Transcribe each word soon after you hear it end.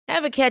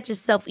Ever catch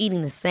yourself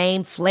eating the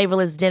same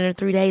flavorless dinner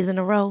 3 days in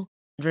a row?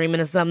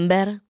 Dreaming of something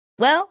better?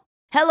 Well,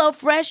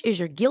 HelloFresh is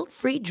your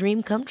guilt-free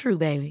dream come true,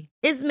 baby.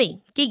 It's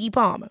me, Keke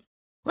Palmer.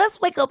 Let's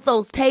wake up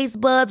those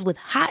taste buds with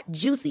hot,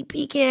 juicy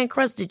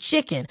pecan-crusted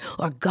chicken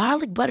or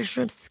garlic butter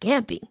shrimp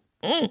scampi.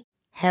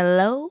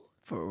 Hello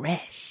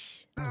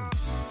Fresh.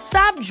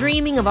 Stop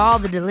dreaming of all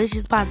the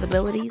delicious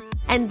possibilities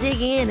and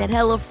dig in at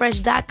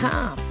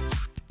HelloFresh.com.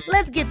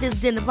 Let's get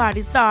this dinner party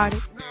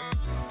started.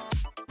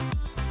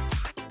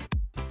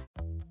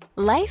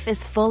 Life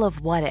is full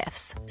of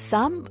what-ifs.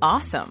 Some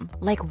awesome,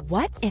 like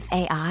what if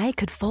AI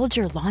could fold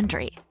your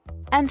laundry?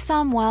 And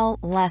some, well,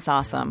 less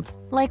awesome,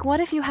 like what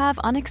if you have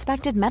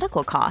unexpected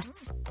medical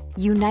costs?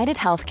 United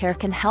Healthcare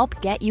can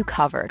help get you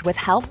covered with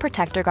Health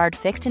Protector Guard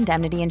fixed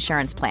indemnity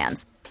insurance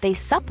plans. They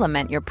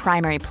supplement your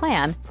primary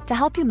plan to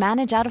help you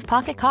manage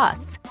out-of-pocket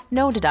costs.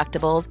 No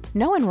deductibles,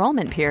 no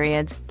enrollment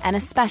periods, and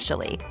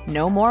especially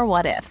no more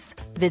what-ifs.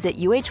 Visit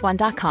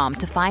uh1.com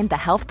to find the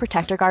Health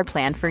Protector Guard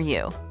plan for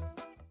you.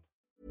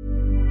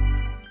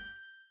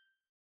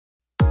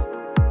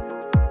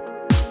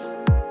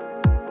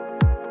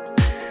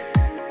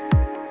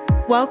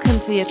 Welcome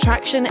to the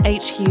Attraction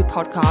HQ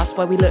podcast,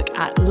 where we look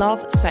at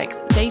love,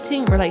 sex,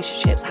 dating,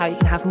 relationships, how you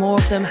can have more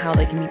of them, how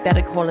they can be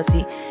better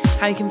quality,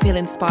 how you can feel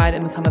inspired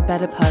and become a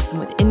better person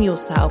within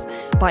yourself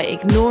by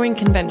ignoring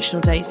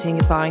conventional dating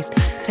advice,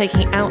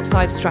 taking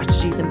outside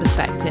strategies and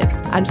perspectives,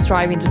 and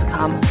striving to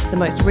become the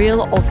most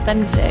real,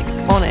 authentic,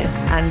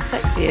 honest, and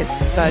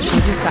sexiest version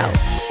of yourself.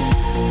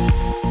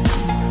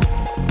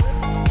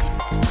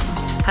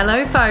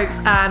 Hello,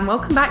 folks, and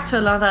welcome back to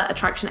another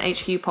Attraction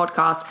HQ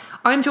podcast.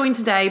 I'm joined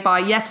today by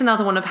yet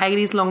another one of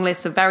Hayley's long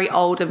list of very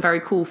old and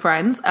very cool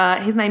friends.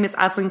 His name is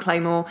Aslan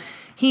Claymore.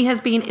 He has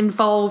been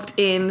involved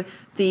in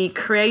the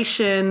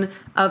creation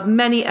of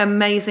many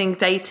amazing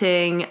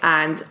dating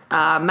and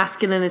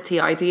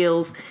masculinity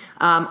ideals.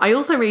 I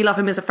also really love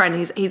him as a friend.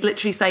 He's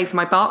literally saved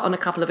my butt on a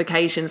couple of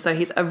occasions, so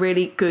he's a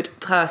really good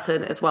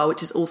person as well,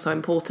 which is also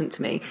important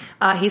to me.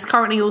 He's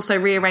currently also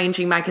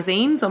rearranging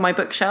magazines on my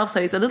bookshelf, so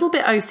he's a little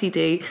bit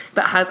OCD,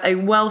 but has a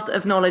wealth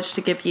of knowledge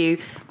to give you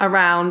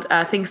around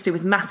things to do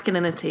with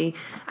masculinity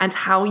and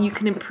how you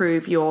can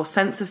improve your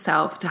sense of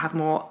self to have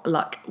more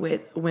luck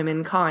with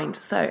womankind.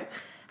 So,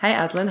 hey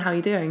Aslan, how are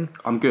you doing?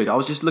 I'm good. I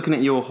was just looking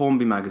at your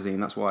Hornby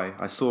magazine, that's why.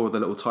 I saw the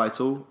little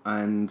title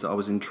and I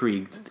was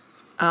intrigued.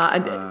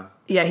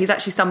 Yeah, he's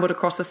actually stumbled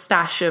across a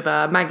stash of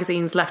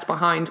magazines left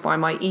behind by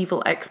my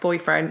evil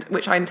ex-boyfriend,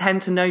 which I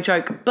intend to, no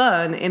joke,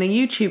 burn in a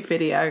YouTube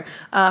video.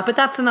 But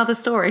that's another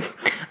story.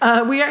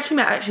 We actually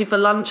met for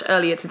lunch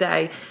earlier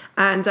today,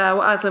 and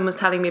what Aslan was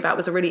telling me about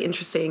was a really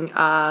interesting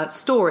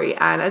story.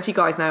 And as you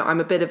guys know, I'm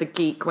a bit of a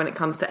geek when it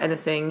comes to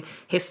anything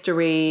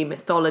history,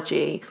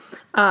 mythology.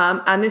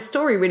 And this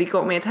story really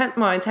got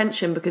my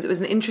attention because it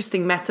was an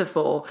interesting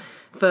metaphor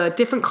for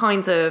different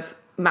kinds of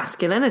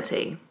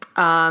masculinity.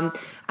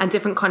 And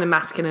different kind of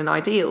masculine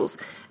ideals.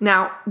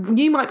 Now,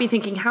 you might be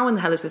thinking, how in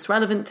the hell is this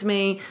relevant to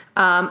me?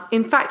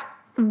 In fact,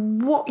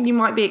 what you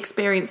might be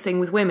experiencing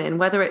with women,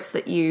 whether it's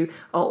that you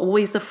are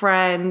always the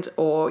friend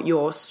or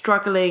you're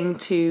struggling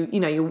to,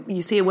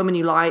 you see a woman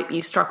you like,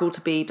 you struggle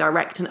to be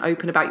direct and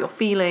open about your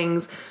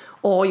feelings,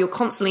 or you're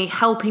constantly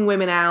helping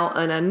women out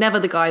and are never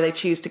the guy they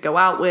choose to go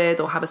out with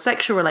or have a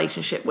sexual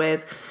relationship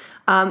with,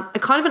 a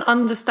kind of an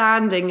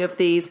understanding of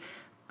these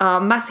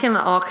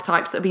masculine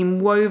archetypes that have been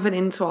woven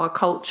into our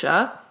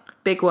culture,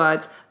 big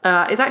words,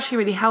 is actually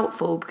really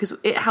helpful because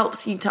it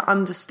helps you to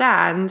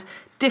understand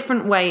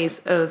different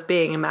ways of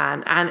being a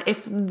man. And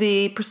if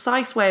the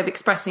precise way of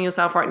expressing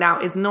yourself right now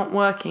is not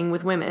working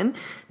with women,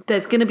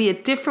 there's going to be a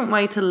different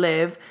way to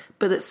live,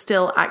 but it's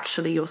still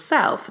actually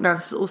yourself. Now,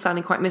 this is all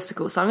sounding quite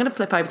mystical, so I'm going to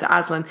flip over to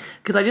Aslan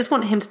because I just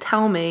want him to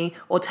tell me,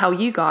 or tell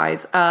you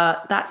guys,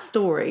 that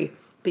story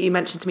that you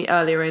mentioned to me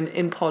earlier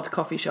in Pod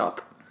Coffee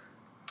Shop.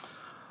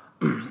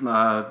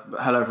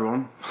 Hello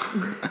everyone.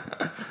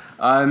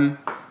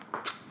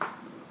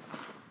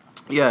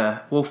 Yeah,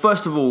 well,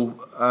 first of all,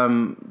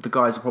 the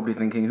guys are probably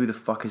thinking, who the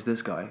fuck is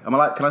this guy?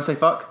 Can I say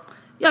fuck?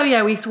 Oh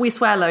yeah, we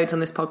swear loads on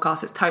this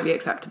podcast, it's totally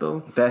acceptable.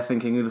 They're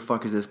thinking, who the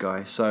fuck is this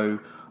guy? So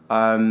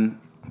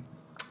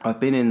I've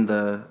been in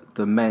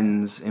the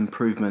men's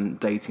improvement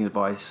dating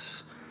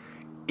advice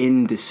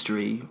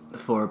industry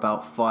for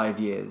about 5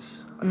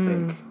 years, I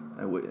think.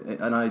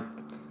 And I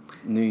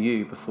knew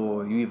you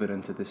before you even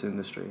entered this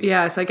industry.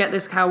 Yeah, so get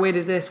this, how weird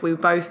is this? We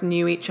both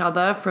knew each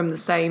other from the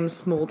same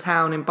small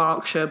town in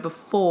Berkshire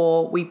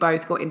before we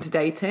both got into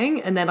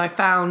dating. And then I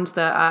found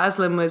that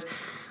Aslan was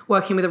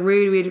working with a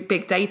really, really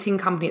big dating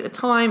company at the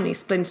time, and he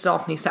splintered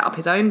off and he set up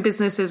his own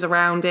businesses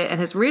around it and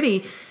has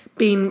really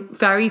been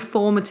very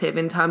formative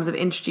in terms of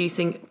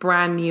introducing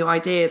brand new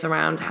ideas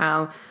around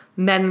how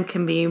men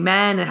can be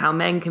men and how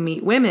men can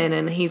meet women.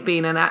 And he's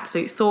been an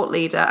absolute thought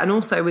leader and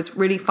also was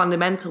really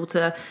fundamental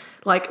to,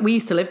 like, we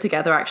used to live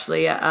together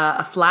actually at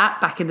a flat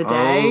back in the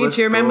day.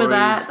 Do you remember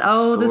that?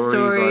 The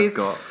stories.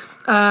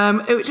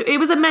 It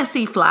was a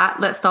messy flat.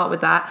 Let's start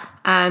with that.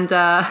 And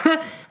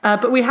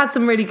But we had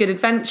some really good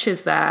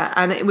adventures there,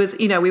 and it was,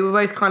 we were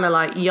both kind of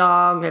like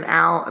young and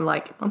out and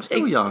like. I'm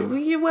still young.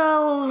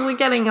 Well, we're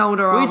getting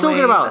older. What are you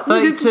talking about?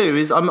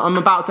 32 I'm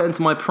about to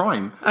enter my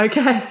prime.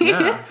 Okay.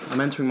 Yeah, I'm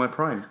entering my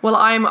prime. Well,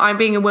 I'm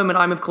being a woman.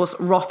 I'm of course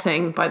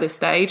rotting by this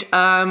stage.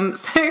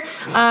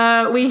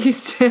 We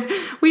used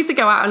to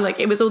go out and like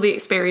it was all the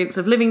experience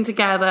of living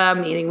together,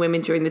 meeting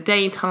women during the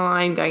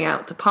daytime, going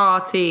out to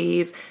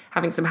parties,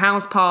 having some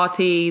house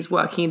parties,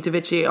 working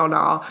individually on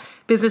our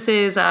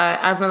businesses.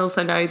 Aslan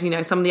also knows,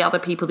 some of the other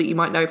people that you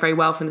might know very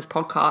well from this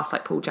podcast,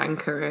 like Paul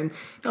Janker and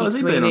Pete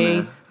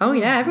Sweeney. Oh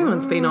yeah,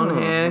 everyone's been on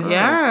here.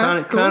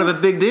 Yeah, kind of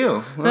a big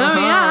deal. Oh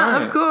yeah,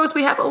 right. Of course.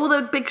 We have all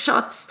the big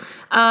shots.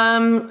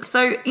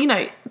 So,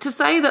 to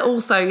say that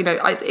also,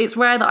 it's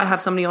rare that I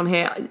have somebody on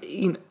here,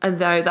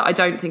 though, that I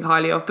don't think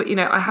highly of, but,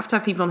 I have to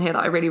have people on here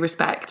that I really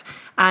respect.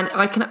 And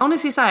I can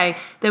honestly say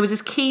there was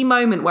this key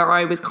moment where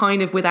I was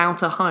kind of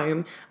without a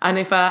home. And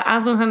if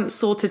Aslan hadn't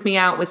sorted me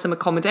out with some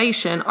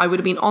accommodation, I would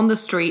have been on the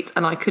street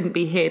and I couldn't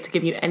be here to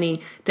give you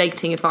any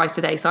dating advice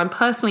today. So I'm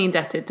personally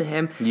indebted to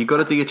him. You got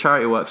to do your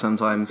charity work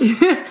sometimes.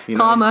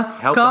 Karma.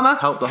 Help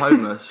the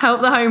homeless.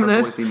 Help the homeless.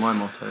 That's always been my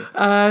motto.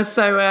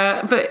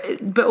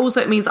 But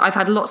also it means that I've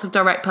had lots of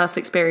direct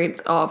personal experience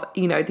of,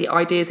 the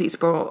ideas he's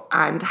brought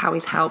and how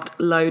he's helped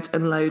loads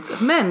and loads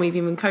of men. We've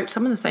even coached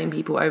some of the same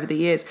people over the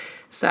years.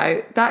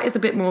 So that is a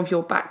bit more of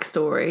your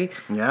backstory.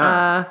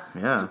 Yeah.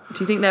 Do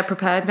you think they're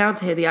prepared now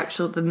to hear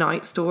the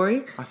night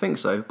story? I think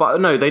so. But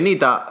no, they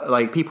need that.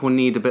 Like, people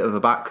need a bit of a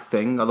back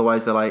thing.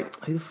 Otherwise, they're like,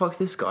 who the fuck's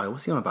this guy?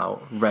 What's he on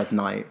about? Red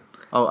Knight.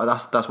 Oh,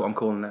 that's what I'm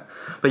calling it.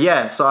 But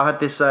yeah, so I had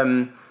this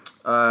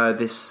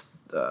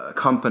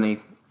company,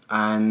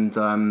 and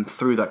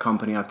through that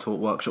company, I've taught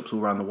workshops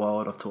all around the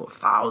world. I've taught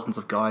thousands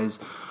of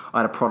guys. I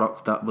had a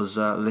product that was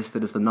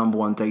listed as the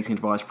 #1 dating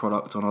advice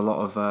product on a lot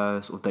of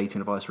sort of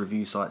dating advice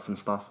review sites and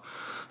stuff.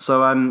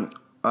 So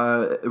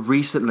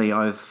recently,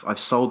 I've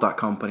sold that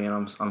company,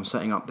 and I'm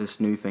setting up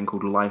this new thing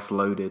called Life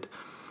Loaded,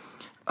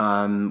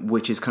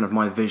 which is kind of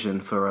my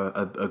vision for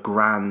a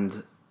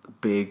grand,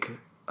 big,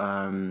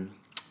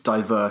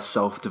 diverse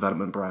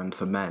self-development brand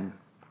for men.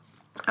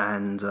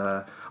 And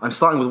I'm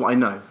starting with what I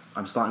know.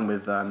 I'm starting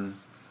with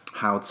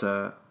how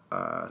to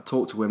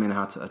talk to women,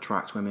 how to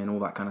attract women, all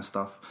that kind of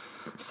stuff.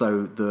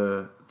 So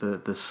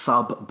the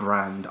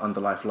sub-brand under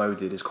Life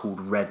Loaded is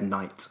called Red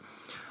Knight.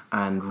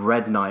 And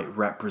Red Knight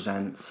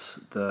represents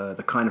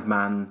the kind of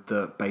man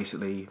that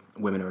basically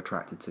women are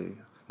attracted to.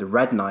 The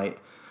Red Knight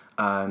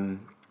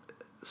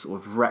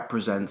sort of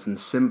represents and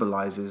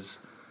symbolizes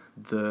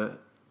the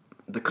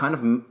kind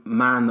of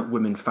man that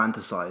women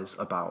fantasize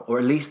about, or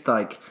at least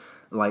the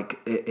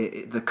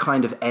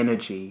kind of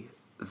energy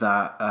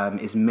that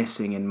is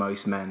missing in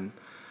most men.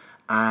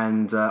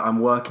 And I'm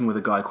working with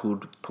a guy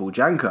called Paul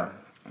Janker,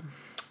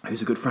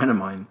 who's a good friend of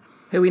mine.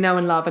 Who we know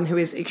and love, and who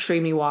is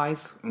extremely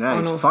wise.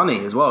 Yeah, he's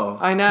funny as well.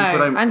 I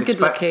know, and good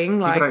looking.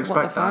 Like, don't expect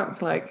what the fuck?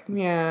 that. Like,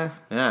 yeah.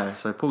 Yeah,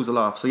 so Paul's a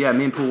laugh. So yeah,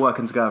 me and Paul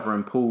working together,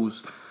 and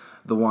Paul's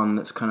the one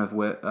that's kind of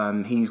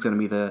he's going to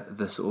be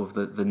the sort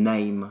of the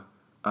name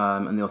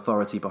and the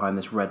authority behind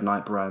this Red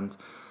Knight brand.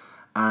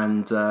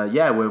 And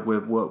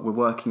we're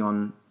working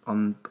on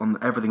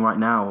everything right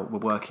now. We're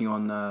working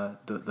on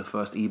the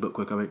first ebook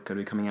we're going to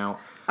be coming out.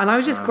 And I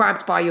was just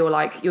grabbed by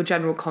your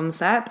general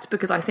concept,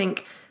 because I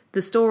think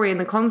the story and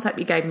the concept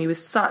you gave me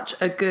was such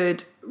a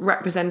good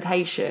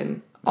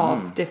representation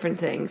of different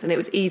things, and it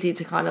was easy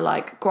to kind of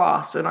like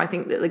grasp. And I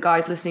think that the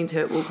guys listening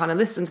to it will kind of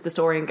listen to the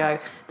story and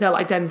they'll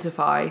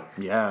identify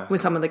with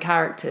some of the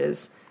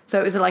characters.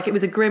 So it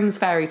was a Grimm's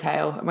fairy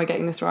tale. Am I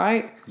getting this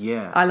right?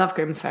 Yeah. I love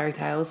Grimm's fairy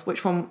tales.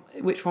 Which one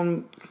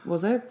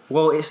was it?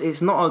 Well,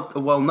 it's not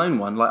a well-known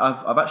one. Like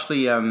I've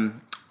actually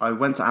I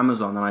went to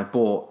Amazon and I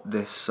bought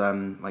this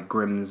like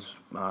Grimm's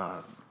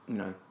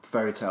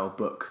fairy tale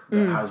book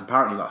that has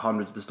apparently like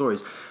hundreds of the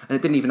stories, and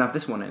it didn't even have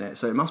this one in it,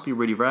 so it must be a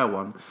really rare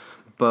one.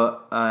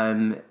 But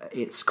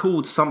it's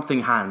called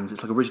Something Hands.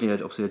 It's like originally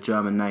obviously a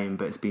German name,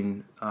 but it's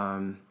been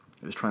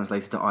it was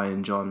translated to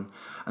Iron John.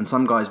 And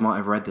some guys might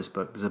have read this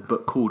book. There's a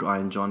book called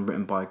Iron John,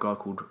 written by a guy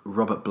called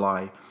Robert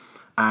Bly,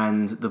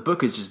 and the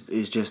book is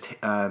just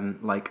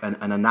like an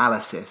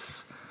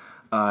analysis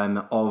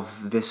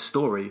of this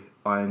story,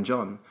 Iron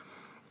John,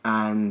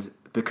 and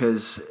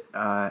because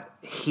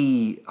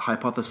he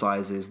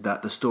hypothesizes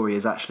that the story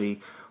is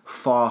actually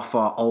far,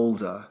 far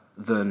older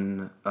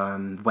than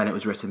when it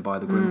was written by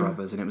the Grimm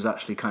brothers. And it was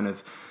actually kind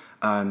of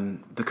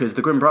because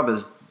the Grimm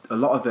brothers, a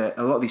lot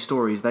of these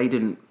stories they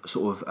didn't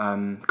sort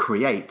of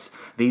create.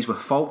 These were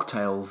folk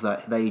tales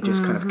that they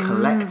just kind of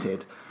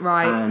collected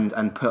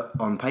and put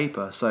on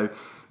paper. So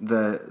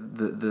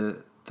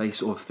they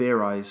sort of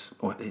theorize,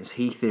 or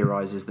he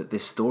theorizes, that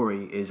this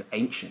story is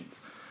ancient.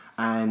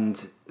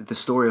 And the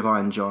story of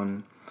Iron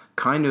John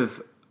kind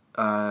of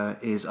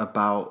is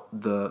about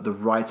the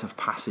rite of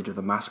passage of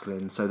the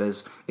masculine. So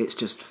it's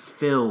just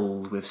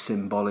filled with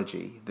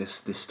symbology,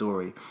 this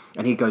story.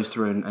 And he goes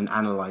through and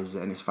analyzes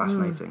it, and it's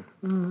fascinating.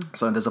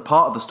 So there's a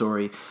part of the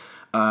story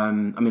I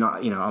mean,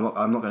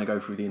 I'm not going to go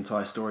through the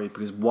entire story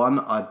because one,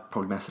 I'd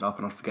probably mess it up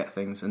and I'd forget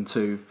things, and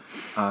two,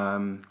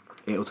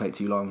 it'll take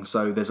too long.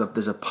 So there's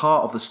a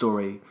part of the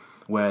story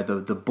where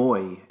the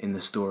boy in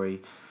the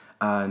story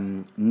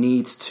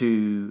needs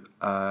to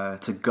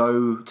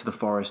go to the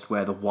forest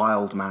where the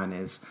wild man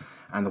is,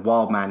 and the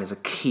wild man is a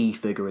key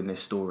figure in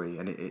this story,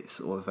 and it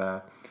sort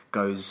of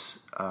goes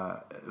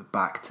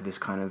back to this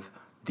kind of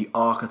the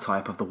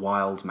archetype of the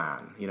wild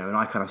man, and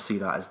I kind of see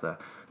that as the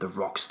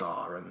rock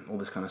star and all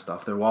this kind of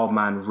stuff. The wild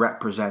man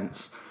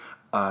represents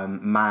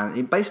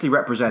it basically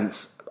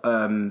represents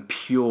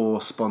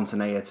pure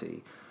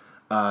spontaneity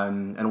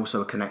and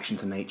also a connection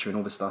to nature and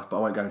all this stuff, but I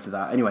won't go into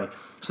that. Anyway,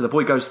 so the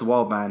boy goes to the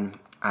wild man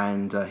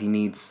and he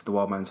needs the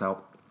wild man's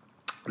help,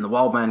 and the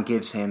wild man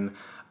gives him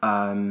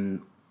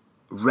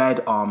red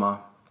armor,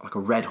 like a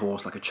red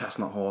horse, like a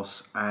chestnut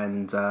horse,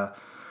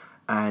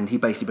 and he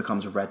basically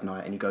becomes a red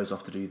knight, and he goes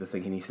off to do the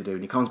thing he needs to do,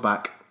 and he comes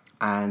back,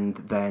 and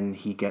then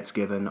he gets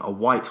given a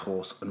white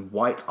horse and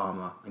white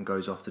armor and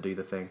goes off to do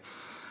the thing.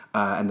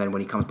 And then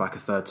when he comes back a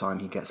third time,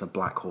 he gets a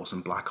black horse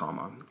and black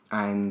armor.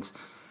 And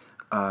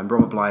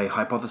Robert Bly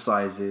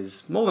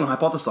hypothesizes, more than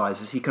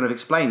hypothesizes, he kind of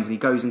explains, and he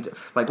goes into,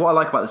 like, what I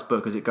like about this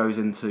book is it goes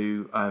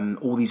into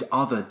all these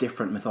other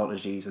different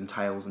mythologies and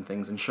tales and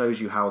things, and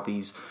shows you how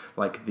these,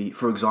 like,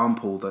 for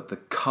example, the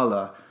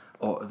color,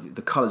 or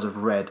the colors of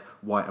red,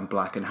 white and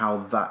black, and how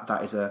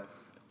that is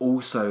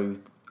also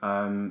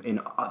in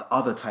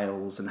other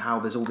tales, and how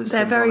there's all this.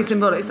 They're very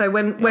symbolic. So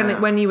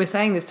when you were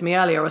saying this to me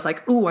earlier, I was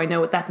like, "Oh, I know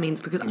what that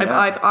means," because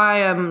I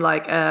am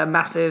like a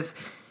massive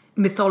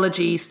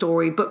mythology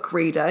story book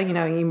reader. You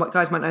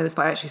guys might know this,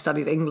 but I actually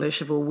studied English,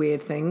 of all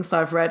weird things.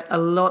 So I've read a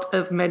lot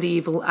of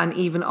medieval and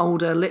even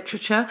older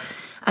literature,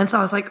 and so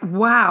I was like,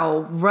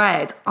 "Wow,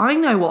 red! I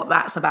know what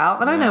that's about,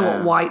 and I know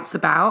what white's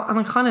about, and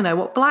I kind of know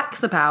what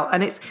black's about."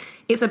 And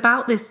it's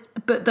about this,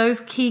 but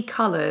those key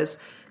colours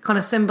kind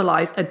of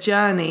symbolize a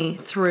journey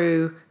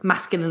through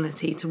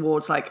masculinity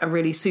towards like a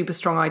really super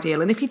strong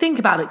ideal. And if you think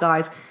about it,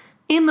 guys,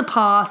 in the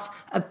past,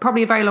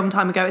 probably a very long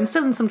time ago, and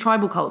still in some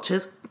tribal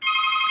cultures,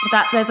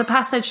 that there's a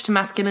passage to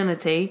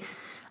masculinity,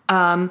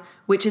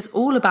 which is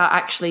all about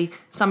actually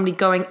somebody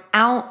going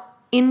out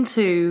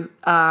into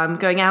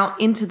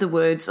the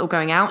woods or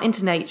going out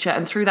into nature,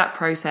 and through that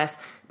process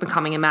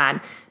becoming a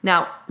man.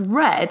 Now,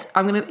 red,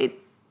 I'm going to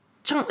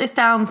chunk this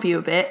down for you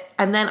a bit,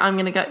 and then I'm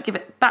going to give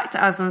it back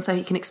to Aslan so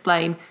he can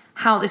explain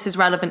how this is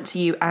relevant to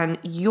you and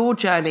your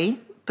journey,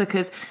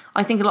 because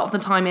I think a lot of the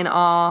time in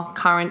our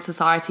current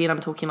society, and I'm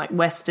talking like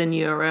Western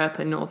Europe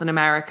and Northern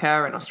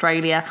America and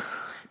Australia,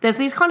 there's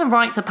these kind of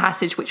rites of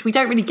passage which we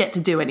don't really get to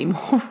do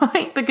anymore,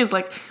 right? Because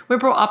like we're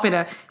brought up in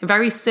a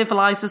very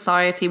civilized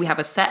society, we have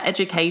a set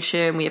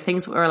education, we have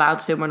things that we're allowed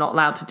to and we're not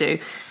allowed to do.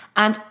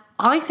 And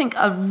I think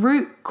a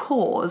root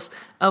cause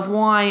of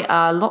why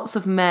lots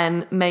of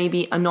men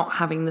maybe are not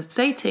having the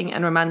dating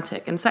and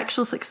romantic and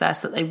sexual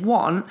success that they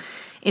want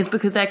is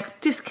because they're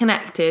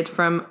disconnected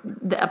from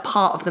a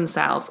part of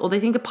themselves, or they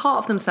think a part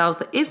of themselves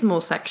that is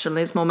more sexual,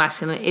 is more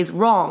masculine, is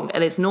wrong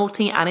and is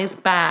naughty and is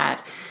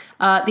bad.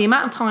 The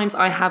amount of times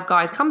I have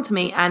guys come to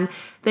me and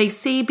they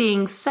see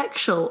being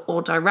sexual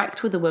or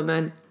direct with a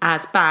woman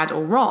as bad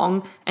or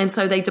wrong, and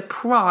so they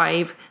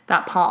deprive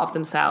that part of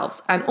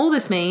themselves. And all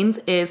this means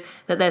is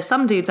that there's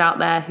some dudes out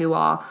there who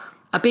are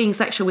being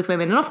sexual with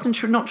women and often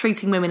not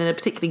treating women in a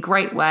particularly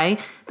great way,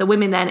 that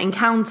women then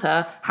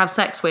encounter, have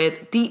sex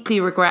with, deeply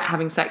regret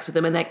having sex with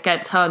them, and then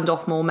get turned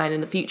off more men in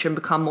the future and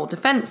become more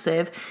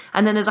defensive.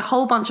 And then there's a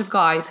whole bunch of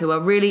guys who are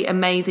really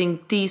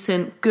amazing,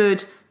 decent,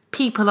 good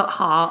people at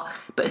heart,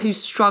 but who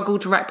struggle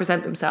to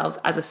represent themselves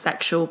as a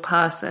sexual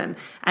person.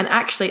 And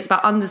actually it's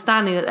about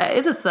understanding that there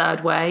is a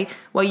third way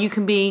where you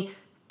can be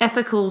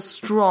ethical,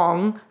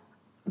 strong,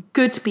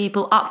 good to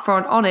people,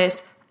 upfront,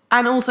 honest,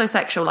 and also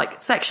sexual.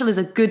 Like, sexual is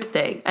a good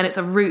thing, and it's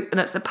a route and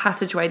it's a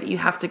passageway that you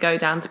have to go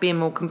down to be a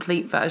more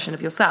complete version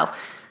of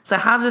yourself. So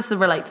how does this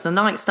relate to the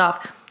night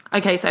stuff?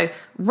 Okay, so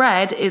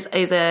red is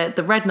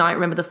the red night,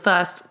 remember the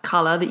first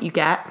colour that you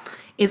get,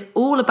 is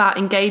all about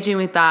engaging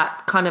with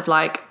that kind of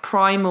like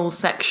primal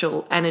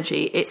sexual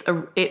energy. It's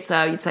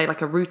you'd say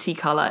like a rooty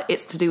colour.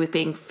 It's to do with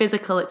being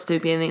physical, it's to do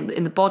with being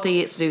in the body,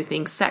 it's to do with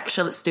being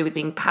sexual, it's to do with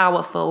being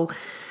powerful.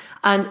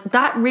 And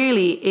that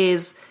really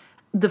is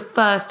the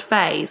first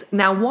phase.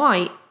 Now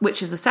white,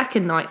 which is the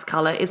second night's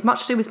colour, is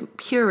much to do with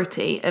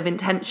purity of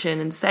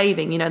intention and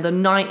saving, the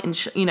knight and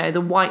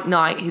the white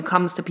knight who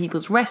comes to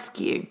people's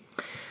rescue.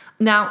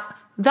 Now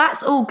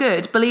that's all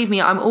good. Believe me,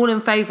 I'm all in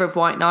favour of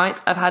white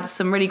knights. I've had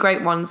some really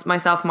great ones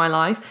myself in my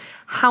life.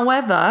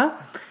 However,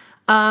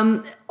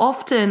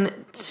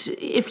 often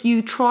if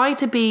you try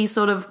to be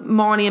sort of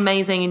morally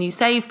amazing and you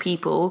save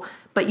people,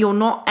 but you're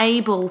not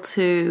able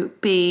to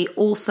be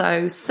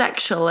also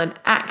sexual and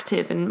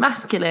active and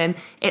masculine,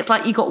 it's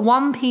like you got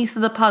one piece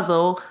of the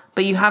puzzle,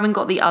 but you haven't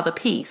got the other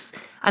piece.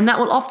 And that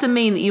will often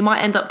mean that you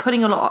might end up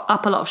putting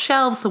up a lot of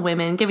shelves for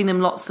women, giving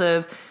them lots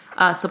of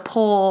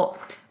support,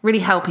 really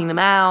helping them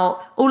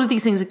out. All of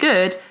these things are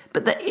good,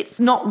 but that it's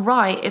not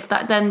right if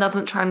that then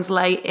doesn't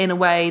translate in a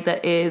way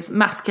that is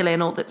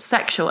masculine or that's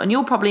sexual. And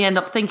you'll probably end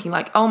up thinking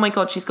like, oh my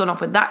God, she's gone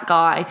off with that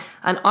guy,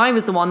 and I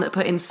was the one that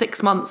put in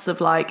 6 months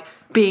of like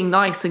being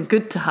nice and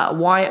good to her.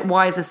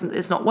 Why is this?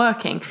 It's not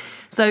working.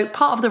 So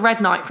part of the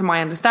red night, from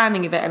my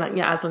understanding of it, and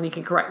Aslan, you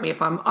can correct me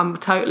if I'm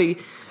totally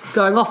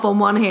going off on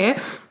one here,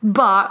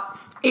 but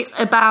it's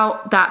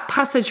about that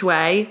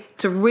passageway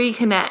to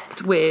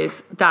reconnect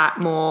with that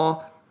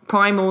more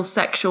primal,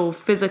 sexual,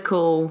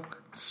 physical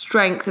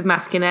strength of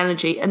masculine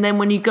energy. And then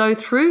when you go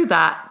through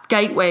that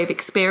gateway of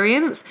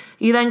experience,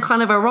 you then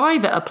kind of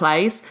arrive at a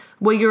place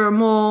where you're a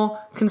more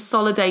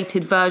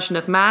consolidated version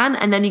of man,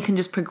 and then you can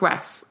just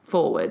progress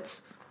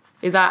forwards.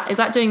 Is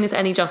that doing this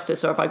any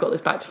justice, or have I got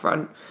this back to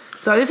front?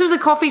 So this was a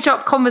coffee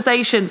shop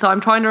conversation, so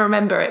I'm trying to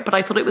remember it, but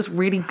I thought it was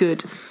really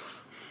good.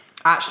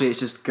 Actually, it's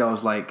just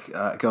girls like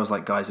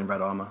guys in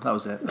red armour. That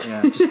was it.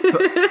 Yeah, just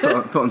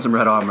put on some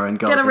red armour and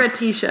girls. Get a red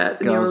t-shirt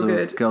and you're all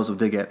good. Girls will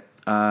dig it.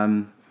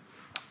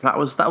 That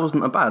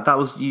wasn't a bad. That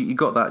was you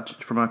got that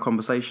from our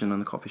conversation in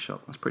the coffee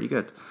shop. That's pretty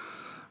good.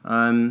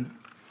 I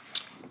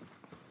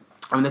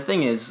mean, the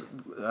thing is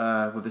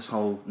with this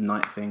whole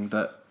night thing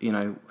that, you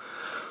know,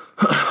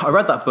 I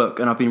read that book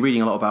and I've been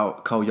reading a lot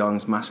about Carl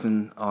Jung's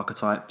masculine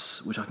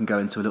archetypes, which I can go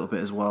into a little bit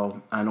as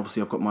well. And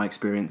obviously I've got my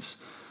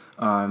experience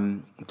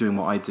doing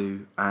what I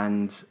do,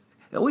 and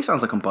it always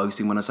sounds like I'm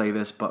boasting when I say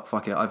this, but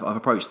fuck it, I've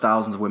approached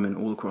thousands of women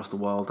all across the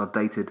world. I've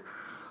dated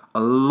a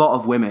lot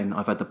of women.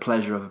 I've had the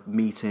pleasure of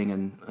meeting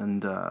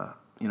and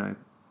you know,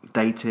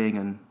 dating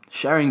and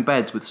sharing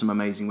beds with some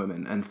amazing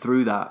women. And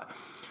through that,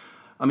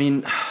 I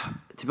mean,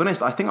 to be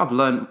honest, I think I've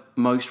learned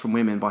most from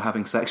women by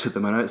having sex with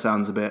them. I know it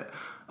sounds a bit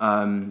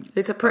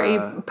it's a pretty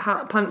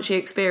punchy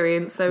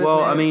experience, though. Well,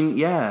 isn't it? I mean,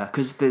 yeah,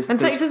 because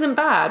sex isn't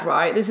bad,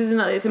 right? This isn't.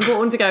 It's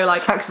important to go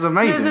like sex is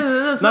amazing.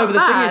 No, but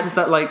the thing is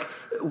that like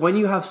when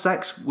you have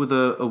sex with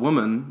a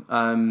woman,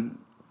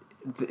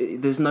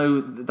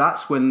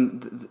 that's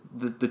when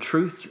the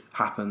truth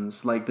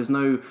happens. Like there's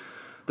no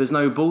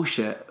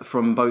bullshit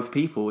from both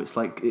people. It's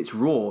like it's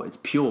raw, it's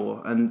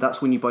pure, and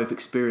that's when you both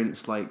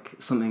experience like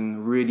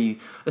something really.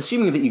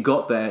 Assuming that you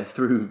got there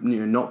through, you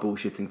know, not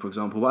bullshitting, for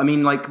example. But I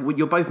mean, like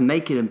you're both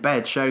naked in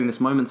bed, sharing this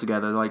moment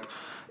together. Like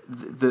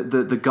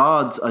the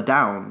guards are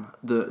down,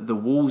 the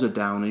walls are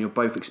down, and you're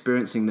both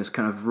experiencing this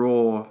kind of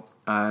raw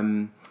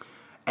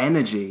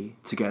energy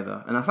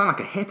together. And I sound like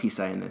a hippie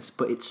saying this,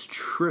 but it's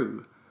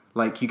true.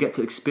 Like you get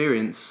to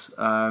experience.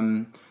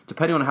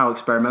 Depending on how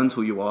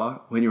experimental you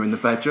are when you're in the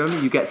bedroom,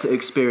 you get to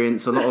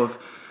experience a lot of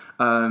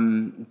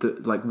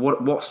like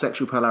what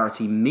sexual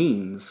polarity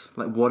means.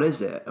 Like, what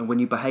is it? And when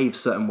you behave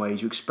certain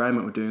ways, you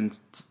experiment with doing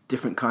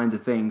different kinds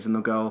of things, and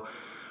the girl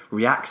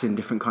reacts in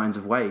different kinds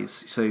of ways.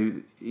 So,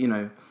 you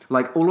know,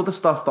 like all of the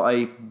stuff that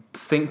I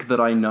think that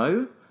I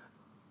know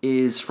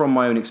is from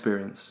my own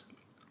experience.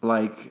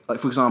 Like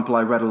for example,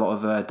 I read a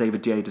lot of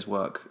David Dieter's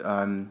work.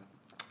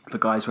 For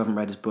guys who haven't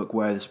read his book,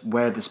 Where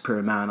the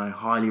Superior Man, I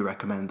highly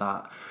recommend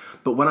that.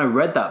 But when I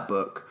read that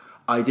book,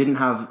 I didn't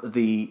have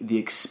the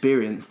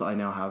experience that I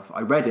now have.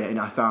 I read it and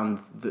I found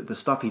the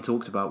stuff he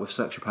talked about with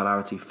sexual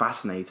polarity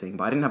fascinating,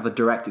 but I didn't have the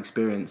direct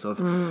experience of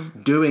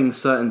doing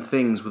certain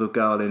things with a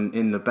girl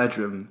in the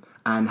bedroom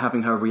and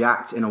having her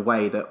react in a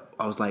way that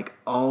I was like,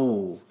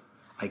 oh,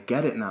 I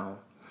get it now.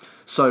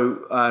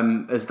 So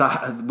as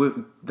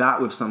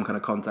with some kind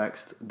of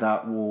context,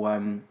 that will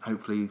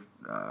hopefully...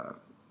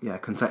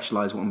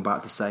 contextualize what I'm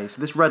about to say. So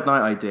this Red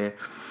Night idea,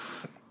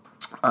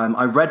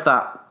 I read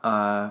that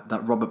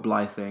Robert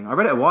Bly thing. I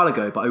read it a while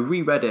ago, but I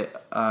reread it,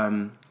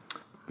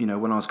 you know,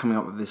 when I was coming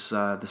up with this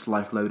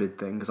Life Loaded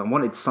thing, because I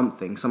wanted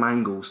something, some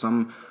angle,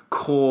 some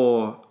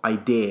core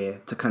idea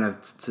to kind of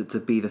to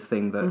be the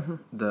thing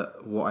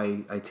that what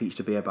I teach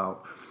to be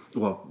about.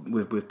 Well,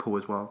 with Paul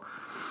as well,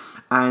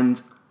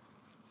 and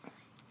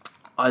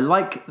I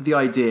like the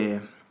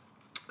idea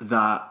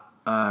that.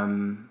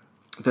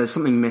 There's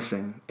something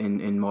missing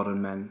in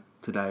modern men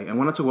today. And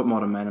when I talk about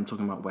modern men, I'm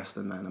talking about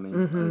Western men. I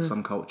mean, there's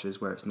some cultures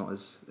where it's not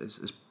as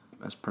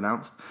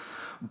pronounced.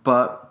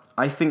 But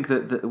I think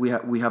that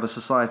we have a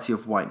society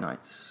of white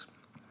knights.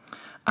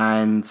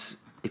 And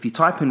if you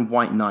type in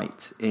white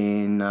knight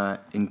in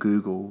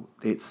Google,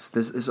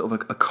 there's sort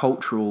of a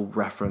cultural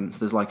reference.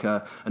 There's like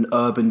an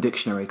urban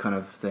dictionary kind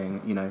of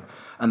thing, you know.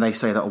 And they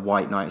say that a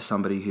white knight is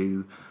somebody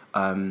who...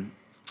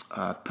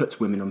 puts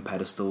women on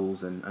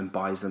pedestals and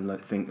buys them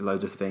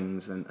loads of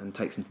things and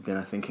takes them to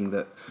dinner, thinking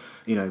that,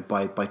 you know,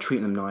 by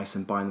treating them nice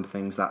and buying them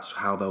things, that's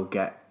how they'll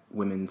get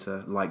women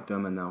to like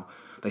them, and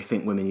they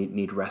think women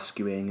need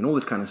rescuing and all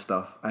this kind of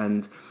stuff.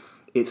 And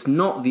it's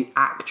not the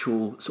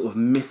actual sort of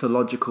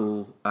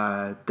mythological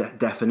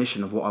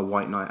definition of what a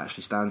white knight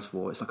actually stands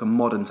for. It's like a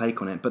modern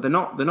take on it, but they're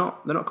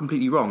not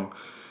completely wrong.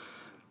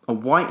 A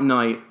white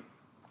knight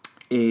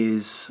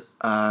is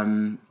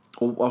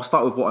I'll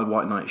start with what a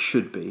white knight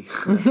should be.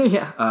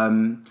 Yeah.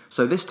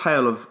 So this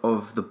tale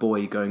of the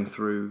boy going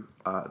through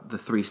the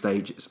three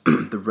stages,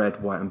 the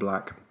red, white, and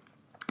black.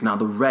 Now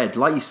the red,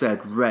 like you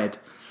said, red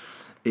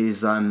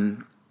is the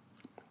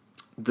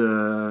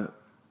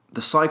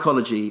the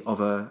psychology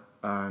of a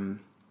kind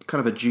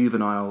of a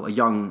juvenile, a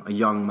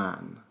young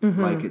man.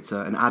 Like it's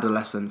an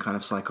adolescent kind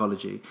of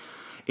psychology.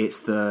 It's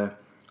the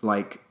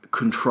like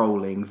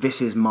controlling,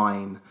 this is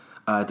mine,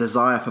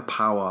 desire for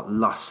power,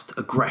 lust,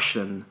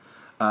 aggression,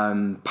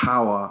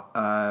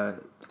 power,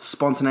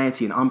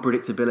 spontaneity and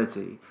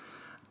unpredictability,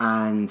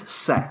 and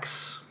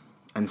sex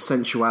and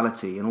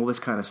sensuality and all this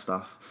kind of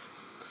stuff.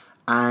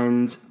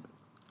 And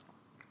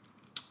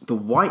the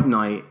White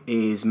Knight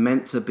is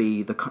meant to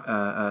be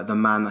the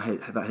man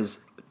that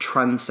has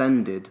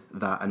transcended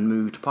that and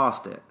moved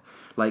past it.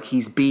 Like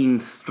he's been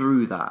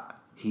through that.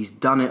 He's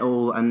done it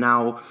all, and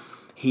now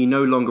he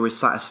no longer is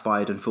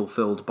satisfied and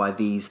fulfilled by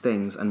these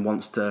things and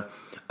wants to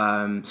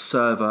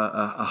serve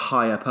a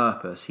higher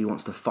purpose. He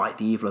wants to fight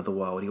the evil of the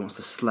world. He wants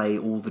to slay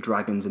all the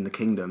dragons in the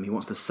kingdom. He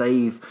wants to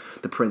save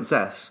the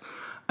princess.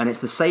 And it's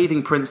the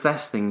saving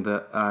princess thing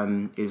that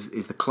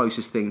is the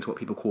closest thing to what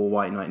people call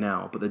White Knight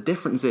now. But the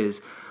difference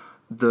is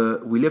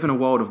we live in a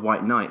world of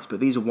White Knights, but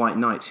these are White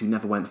Knights who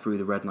never went through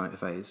the Red Knight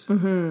phase.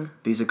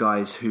 These are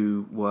guys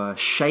who were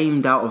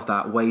shamed out of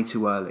that way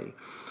too early.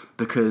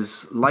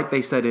 Because, like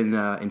they said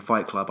in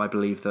Fight Club, I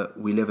believe that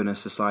we live in a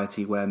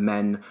society where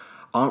men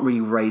aren't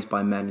really raised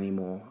by men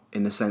anymore,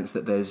 in the sense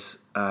that there's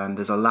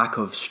a lack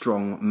of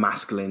strong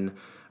masculine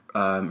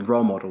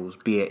role models,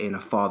 be it in a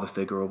father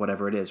figure or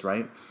whatever it is,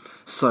 right?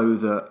 So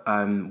that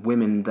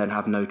women then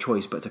have no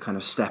choice but to kind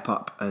of step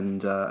up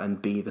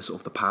and be the sort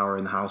of the power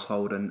in the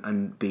household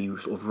and be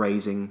sort of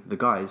raising the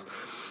guys.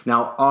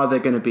 Now, are there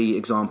going to be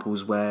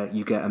examples where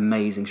you get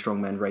amazing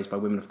strong men raised by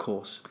women? Of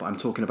course, but I'm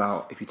talking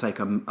about if you take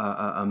a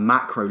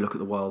macro look at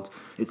the world,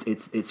 it's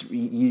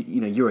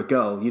you know, you're a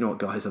girl, you know what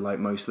guys are like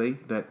mostly.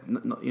 They're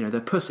not, you know, they're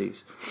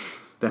pussies.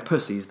 They're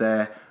pussies.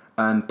 They're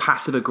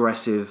passive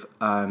aggressive.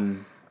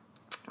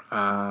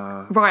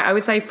 Right, I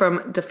would say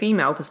from the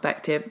female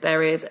perspective,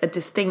 there is a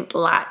distinct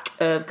lack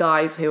of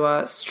guys who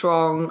are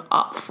strong,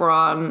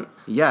 upfront,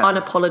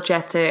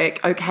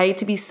 unapologetic, okay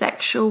to be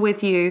sexual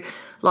with you.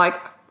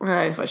 Like, I don't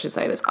know if I should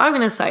say this. I'm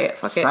going to say it.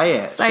 Fuck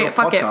it. Say it.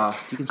 Fuck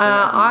podcast. It. You can say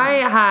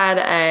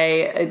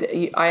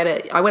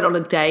I went on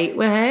a date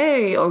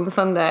on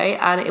Sunday,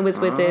 and it was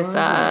with this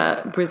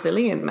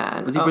Brazilian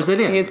man. Was he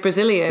Brazilian? He is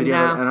Brazilian. Did he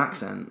have an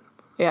accent?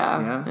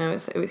 Yeah. No,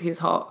 he was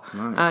hot.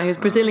 Nice. He was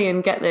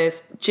Brazilian, get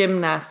this,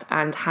 gymnast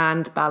and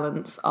hand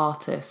balance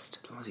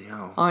artist. Bloody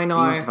hell. I know.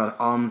 He must have had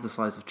arms the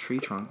size of tree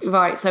trunks.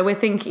 Right, so we're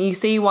thinking, you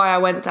see why I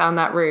went down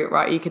that route,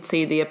 right? You could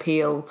see the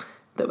appeal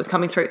that was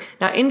coming through.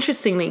 Now,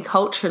 interestingly,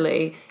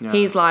 culturally,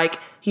 he's like,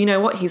 you know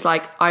what? He's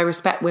like, I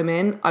respect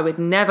women. I would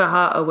never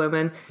hurt a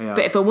woman. Yeah.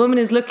 But if a woman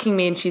is looking at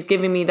me and she's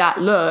giving me that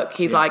look,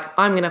 he's like,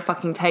 I'm going to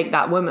fucking take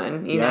that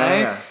woman, you know?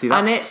 Yeah. See,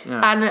 and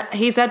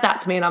he said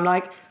that to me, and I'm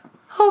like,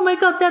 oh my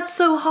God, that's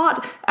so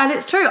hot. And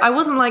it's true. I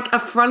wasn't like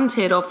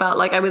affronted or felt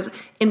like I was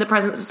in the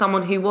presence of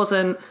someone who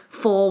wasn't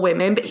for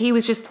women, but he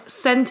was just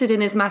centered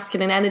in his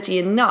masculine energy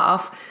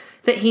enough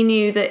that he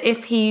knew that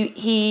if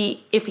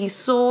he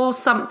saw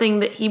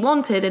something that he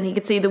wanted and he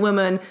could see the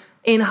woman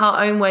in her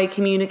own way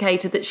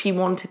communicated that she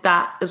wanted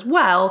that as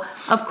well,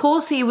 of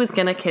course he was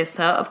going to kiss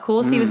her. Of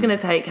course he was going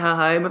to take her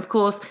home. Of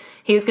course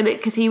he was going to,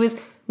 because he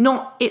was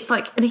not, it's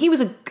like, and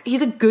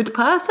he's a good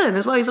person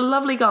as well. He's a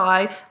lovely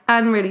guy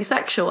and really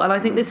sexual. And I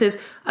think this is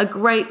a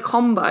great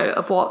combo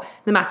of what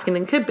the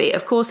masculine could be.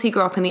 Of course, he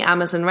grew up in the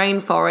Amazon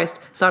rainforest,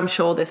 so I'm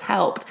sure this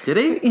helped. Did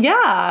he?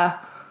 Yeah.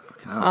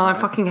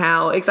 Fucking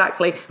hell,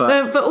 exactly.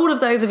 But for all of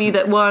those of you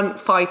that weren't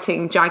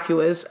fighting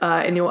jaguars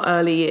in your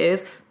early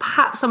years,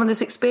 perhaps some of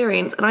this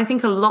experience, and I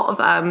think a lot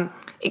of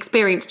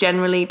experience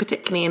generally,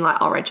 particularly in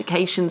like our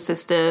education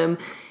system,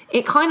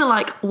 it kind of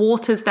like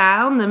waters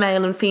down the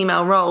male and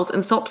female roles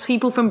and stops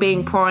people from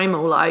being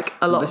primal like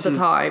a lot of the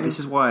time. This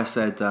is why I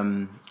said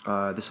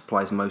this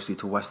applies mostly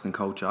to Western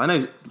culture. I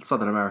know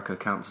Southern America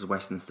counts as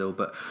Western still,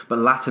 but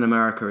Latin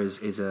America is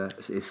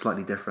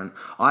slightly different.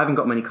 I haven't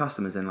got many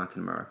customers in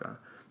Latin America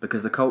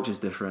because the culture is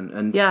different.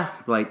 And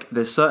like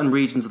there's certain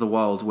regions of the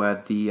world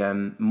where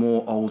the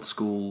more old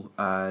school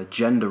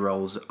gender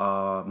roles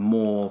are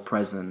more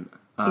present.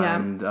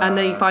 And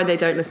then you find they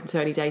don't listen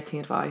to any dating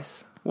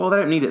advice. Well, they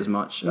don't need it as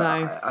much, no.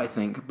 I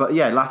think. But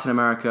yeah, Latin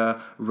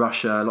America,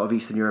 Russia, a lot of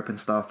Eastern Europe and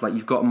stuff, like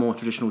you've got more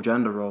traditional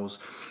gender roles.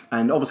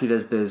 And obviously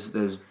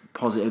there's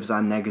positives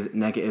and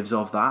negatives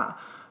of that.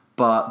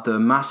 But the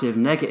massive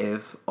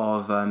negative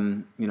of,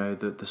 the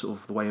sort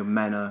of the way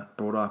men are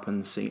brought up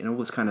and see, and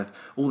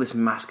all this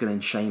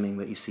masculine shaming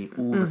that you see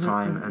all the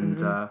time.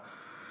 And,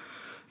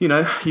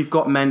 you've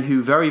got men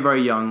who very,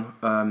 very young,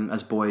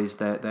 as boys,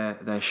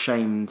 they're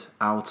shamed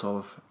out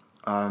of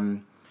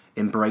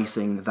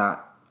embracing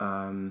that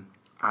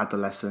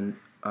adolescent,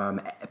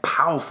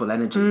 powerful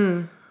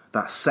energy,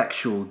 that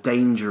sexual,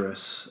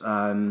 dangerous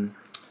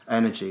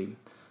energy.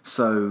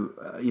 So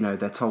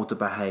they're told to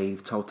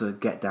behave, told to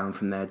get down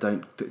from there.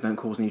 Don't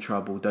cause any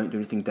trouble. Don't do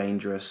anything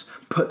dangerous.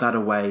 Put that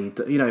away.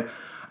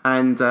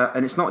 And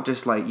it's not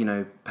just like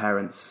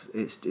parents.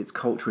 It's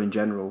culture in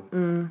general.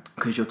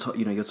 Because you're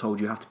told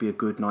you have to be a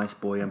good, nice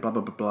boy and blah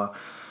blah blah blah.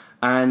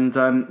 And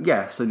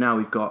so now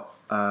we've got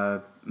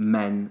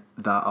men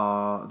that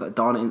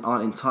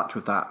aren't in touch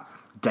with that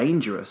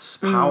dangerous,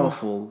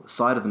 powerful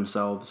side of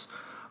themselves,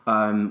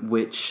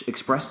 which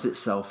expresses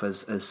itself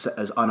as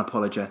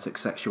unapologetic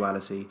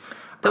sexuality.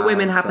 That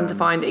women happen to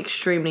find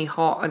extremely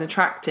hot and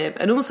attractive,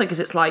 and also because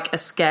it's like a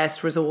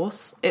scarce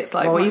resource. It's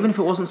like, even if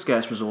it wasn't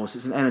scarce resource,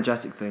 it's an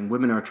energetic thing.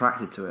 Women are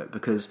attracted to it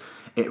because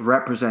it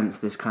represents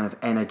this kind of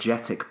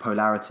energetic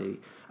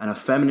polarity. And a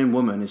feminine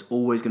woman is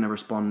always going to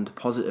respond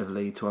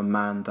positively to a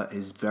man that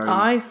is very...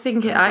 I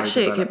think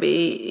it could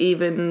be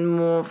even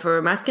more for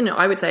a masculine.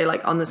 I would say,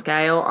 like, on the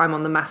scale, I'm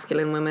on the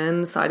masculine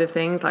woman side of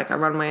things. Like, I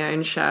run my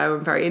own show.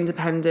 I'm very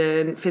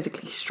independent,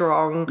 physically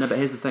strong. No, but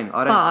here's the thing.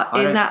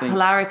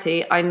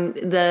 Polarity,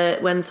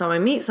 when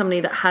someone meets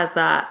somebody that has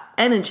that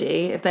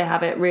energy, if they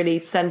have it really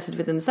centered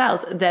with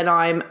themselves, then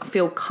I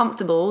feel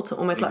comfortable to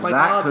almost let my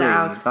guard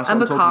down and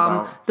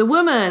become the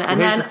woman.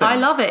 And then I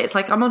love it. It's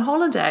like I'm on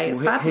holiday.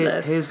 It's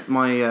fabulous. Here's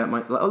my a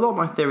lot of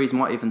my theories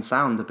might even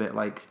sound a bit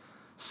like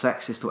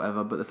sexist or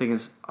whatever, but the thing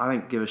is, I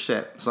don't give a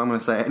shit, so I'm going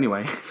to say it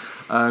anyway.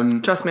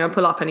 Trust me, I'll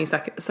pull up any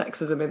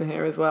sexism in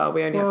here as well.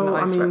 We only have a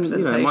nice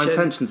representation. My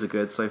intentions are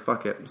good, so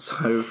fuck it.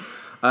 So,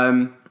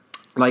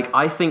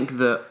 I think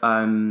that,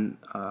 and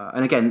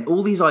again,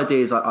 all these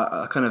ideas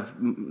are kind of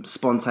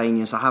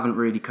spontaneous. I haven't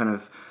really kind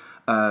of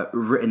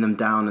written them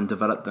down and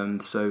developed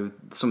them, so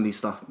some of these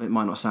stuff, it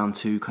might not sound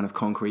too kind of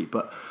concrete,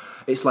 but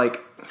it's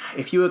like,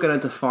 if you were going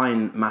to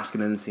define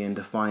masculinity and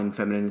define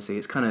femininity,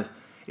 it's kind of,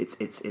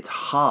 it's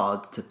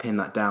hard to pin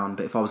that down,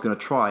 but if I was going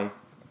to try,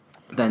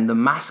 then the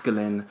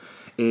masculine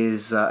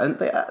is, and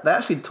they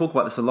actually talk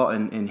about this a lot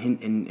in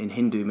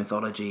Hindu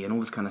mythology and all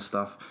this kind of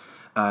stuff.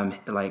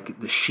 Like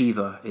the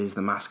Shiva is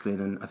the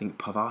masculine, and I think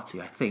Parvati,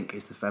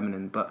 is the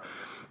feminine. But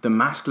the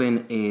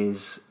masculine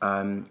is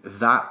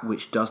that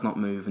which does not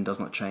move and does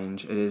not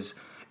change. It is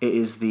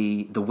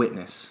the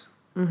witness.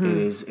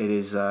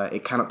 Mm-hmm.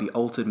 It cannot be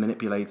altered,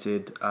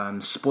 manipulated,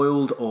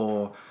 spoiled,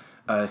 or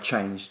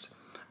changed.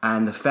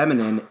 And the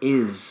feminine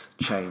is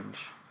change.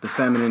 The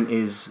feminine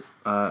is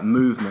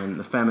movement.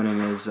 The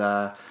feminine is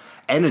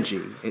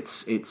energy.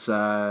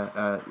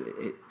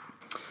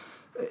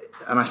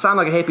 And I sound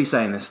like a hippie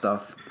saying this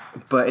stuff,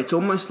 but it's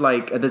almost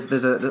like I think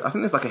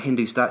there's like a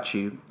Hindu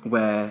statue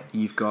where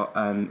you've got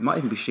it might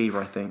even be Shiva,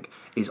 I think,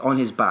 is on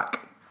his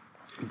back,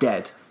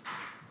 dead,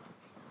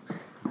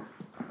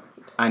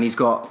 and he's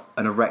got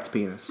an erect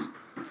penis,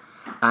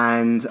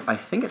 and I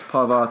think it's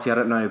Parvati, I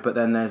don't know, but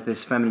then there's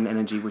this feminine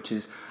energy which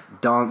is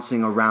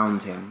dancing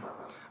around him,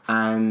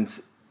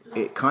 and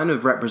it kind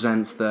of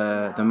represents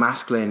the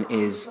masculine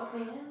is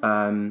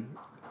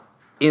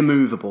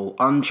immovable,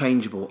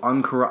 unchangeable,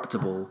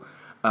 uncorruptible,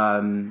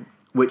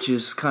 which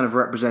is kind of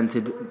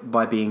represented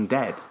by being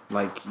dead.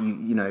 Like,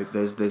 you know,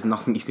 there's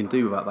nothing you can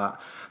do about that.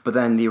 But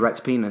then the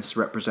erect penis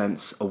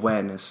represents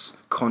awareness,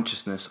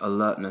 consciousness,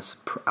 alertness,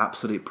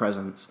 absolute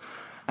presence.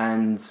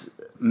 And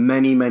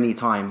many, many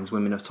times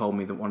women have told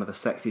me that one of the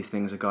sexiest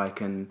things a guy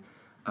can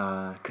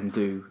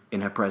do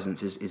in her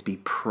presence is be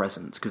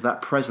present, because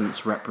that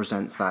presence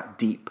represents that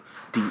deep,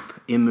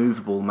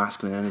 immovable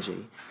masculine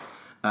energy.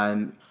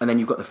 And then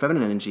you've got the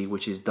feminine energy,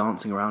 which is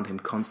dancing around him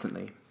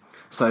constantly.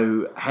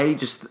 So Hay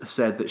just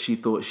said that she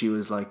thought she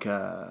was like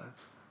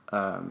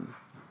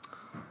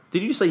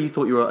did you say you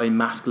thought you were a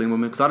masculine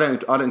woman? Because I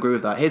don't agree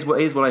with that. Here's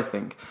what I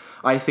think.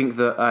 I think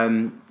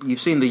that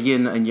you've seen the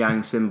yin and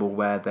yang symbol,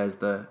 where there's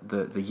the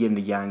yin,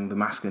 the yang, the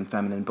masculine,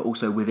 feminine, but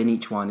also within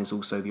each one is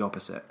also the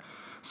opposite.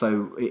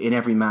 So in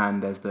every man,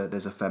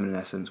 there's a feminine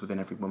essence. Within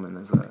every woman,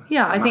 there's a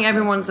I think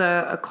everyone's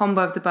a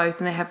combo of the both,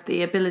 and they have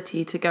the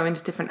ability to go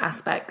into different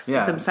aspects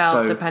of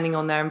themselves depending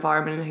on their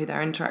environment and who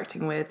they're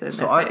interacting with and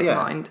their state of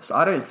mind. So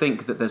I don't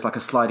think that there's like a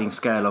sliding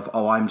scale of,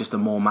 I'm just a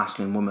more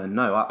masculine woman.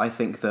 No, I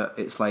think that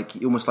it's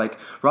like almost like,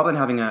 rather than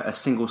having a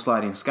single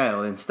sliding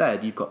scale,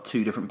 instead you've got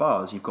two different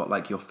bars. You've got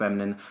like your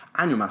feminine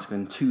and your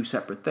masculine, two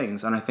separate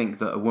things. And I think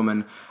that a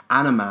woman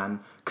and a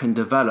man can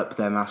develop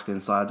their masculine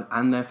side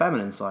and their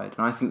feminine side,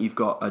 and I think you've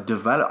got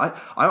a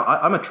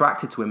I'm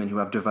attracted to women who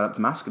have developed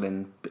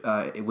masculine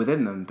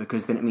within them,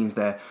 because then it means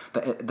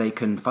they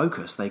can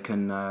focus,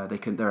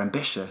 they're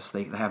ambitious,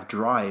 they have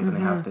drive, and they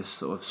have this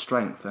sort of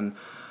strength, and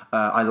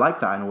I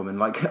like that in a woman.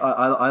 Like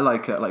I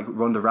like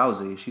Ronda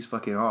Rousey. She's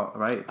fucking hot,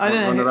 right? I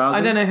don't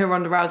know who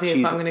Ronda Rousey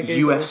is, but I'm going to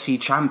Google. UFC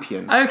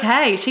champion.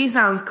 Okay, she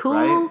sounds cool.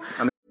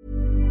 Right?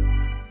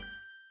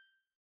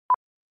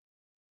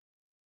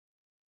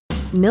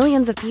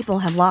 Millions of people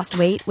have lost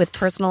weight with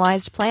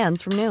personalized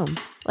plans from Noom.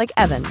 Like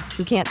Evan,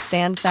 who can't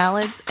stand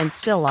salads and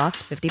still lost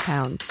 50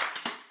 pounds.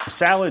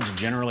 Salads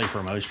generally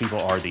for most people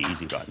are the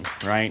easy button,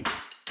 right?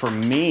 For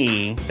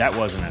me, that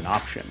wasn't an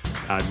option.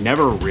 I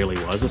never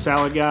really was a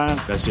salad guy.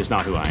 That's just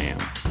not who I am.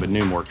 But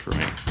Noom worked for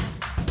me.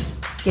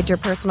 Get your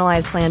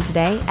personalized plan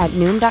today at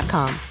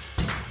Noom.com.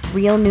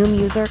 Real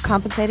Noom user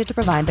compensated to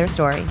provide their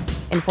story.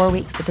 In 4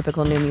 weeks, the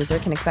typical Noom user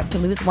can expect to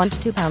lose 1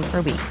 to 2 pounds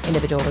per week.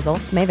 Individual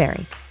results may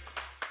vary.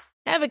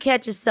 Ever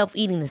catch yourself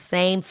eating the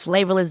same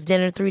flavorless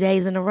dinner 3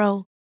 days in a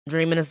row?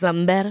 Dreaming of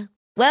something better?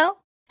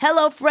 Well,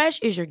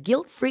 HelloFresh is your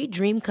guilt-free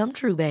dream come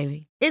true,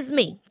 baby. It's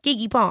me,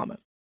 Keke Palmer.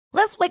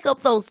 Let's wake up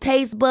those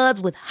taste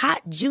buds with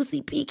hot,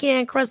 juicy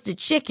pecan-crusted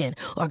chicken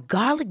or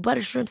garlic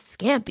butter shrimp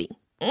scampi.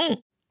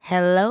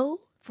 Hello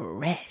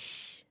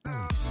Fresh.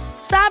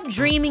 Stop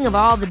dreaming of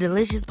all the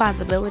delicious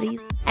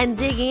possibilities and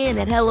dig in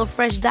at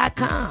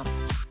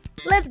HelloFresh.com.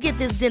 Let's get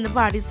this dinner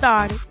party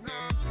started.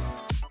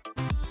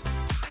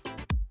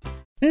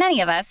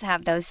 Many of us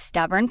have those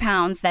stubborn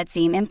pounds that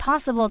seem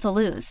impossible to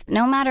lose,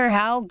 no matter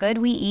how good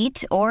we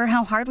eat or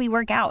how hard we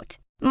work out.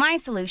 My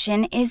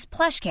solution is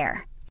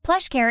PlushCare.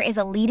 PlushCare is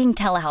a leading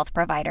telehealth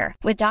provider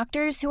with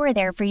doctors who are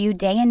there for you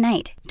day and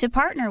night to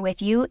partner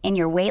with you in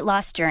your weight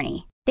loss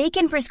journey. They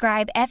can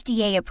prescribe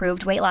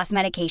FDA-approved weight loss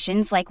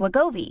medications like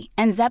Wegovy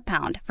and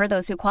Zepbound for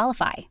those who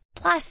qualify.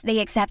 Plus, they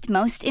accept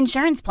most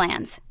insurance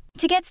plans.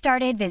 To get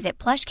started, visit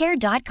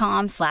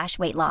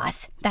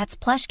plushcare.com/weightloss. That's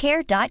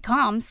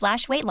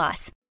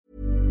plushcare.com/weightloss.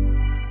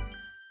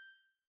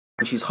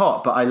 She's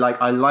hot, but I've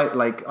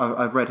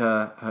read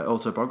her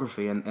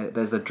autobiography, and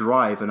there's a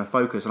drive and a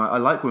focus, and I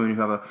like women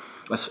who have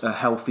a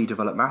healthy,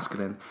 developed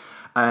masculine.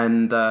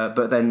 And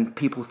but then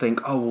people think,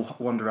 oh,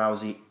 Ronda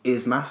Rousey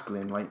is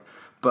masculine, right?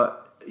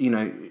 But you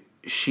know,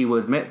 she will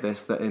admit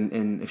this, that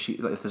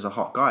if there's a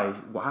hot guy,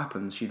 what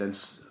happens? She then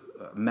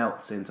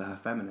melts into her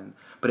feminine.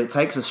 But it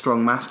takes a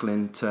strong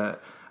masculine to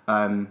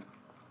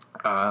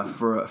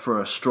for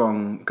a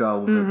strong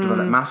girl with a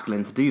developed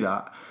masculine to do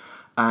that.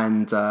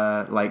 And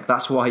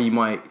that's why you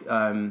might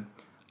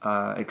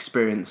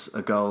experience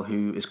a girl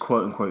who is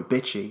quote unquote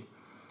bitchy.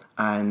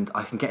 And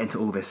I can get into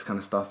all this kind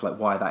of stuff, like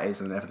why that is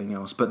and everything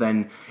else. But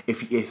then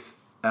if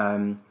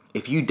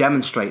you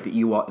demonstrate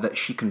that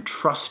she can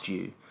trust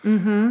you,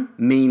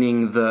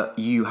 meaning that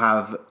you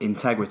have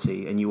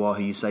integrity and you are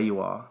who you say you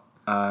are,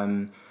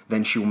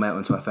 then she will melt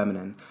into her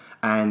feminine.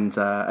 And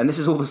this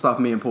is all the stuff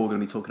me and Paul are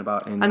going to be talking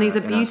about. And these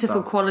are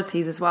beautiful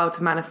qualities as well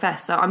to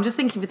manifest. So I'm just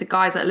thinking with the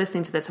guys that are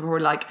listening to this, are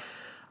probably like,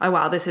 oh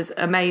wow, this is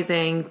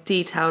amazing,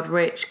 detailed,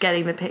 rich,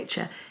 getting the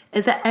picture.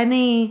 Is there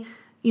any,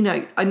 you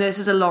know, I know this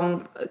is a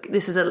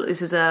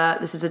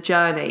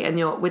journey, and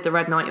you're with the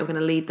Red Knight, you're going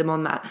to lead them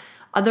on that.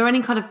 Are there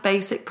any kind of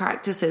basic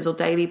practices or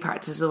daily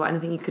practices or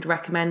anything you could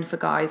recommend for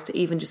guys to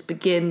even just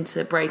begin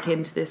to break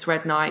into this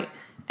Red Knight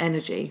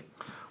energy?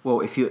 Well,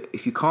 if you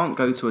can't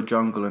go to a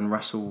jungle and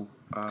wrestle,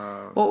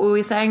 what were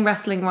we saying?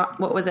 Wrestling?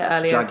 What was it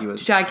earlier?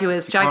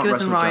 Jaguars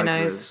and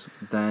rhinos.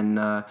 Then,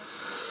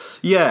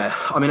 yeah.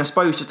 I mean, I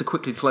suppose just to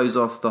quickly close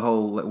off the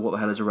whole what the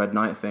hell is a Red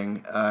Knight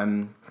thing.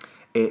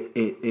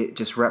 It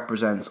just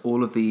represents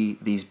all of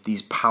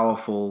these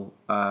powerful.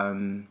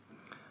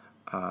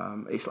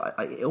 It's like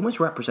it almost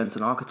represents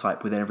an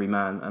archetype within every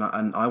man,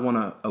 and I want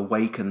to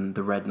awaken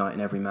the Red Knight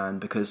in every man,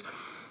 because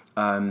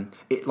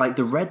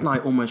the Red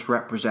Knight almost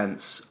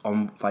represents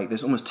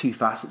there's almost two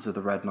facets of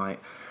the Red Knight.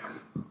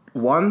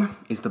 One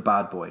is the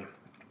bad boy.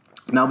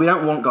 Now, we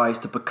don't want guys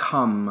to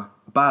become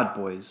bad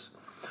boys,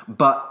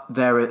 but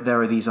there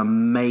are these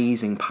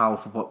amazing,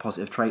 powerful,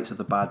 positive traits of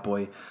the bad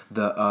boy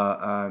that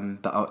are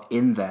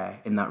in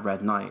that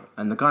Red Knight.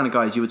 And the kind of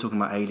guys you were talking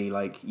about, Hayley,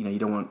 you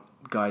don't want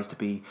guys to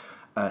be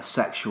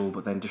sexual,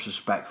 but then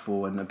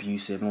disrespectful and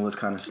abusive and all this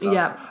kind of stuff.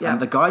 Yeah. And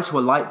the guys who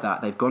are like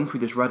that, they've gone through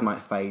this Red Knight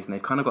phase and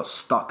they've kind of got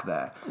stuck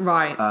there.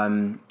 Right.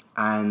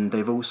 And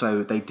they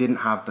didn't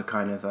have the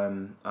kind of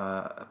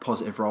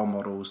positive role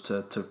models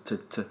to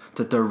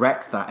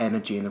direct that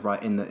energy in the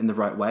right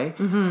way.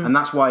 Mm-hmm. And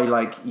that's why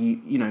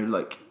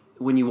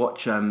when you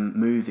watch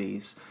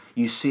movies,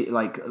 you see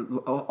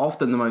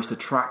often the most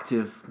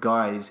attractive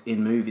guys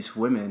in movies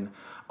for women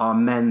are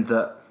men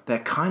that they're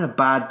kind of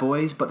bad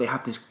boys, but they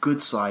have this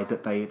good side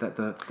that they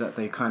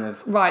kind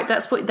of... Right,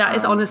 that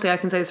is honestly, I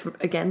can say this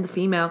again, the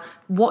female.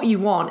 What you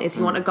want is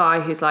you want a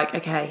guy who's like,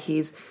 okay,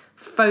 he's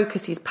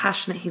focused, he's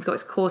passionate, he's got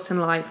his course in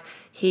life,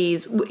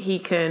 he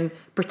can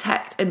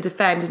protect and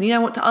defend. And you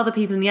know what, to other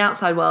people in the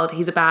outside world,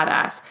 he's a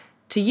badass.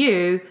 To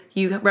you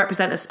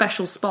represent a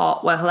special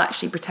spot where he'll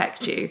actually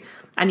protect you,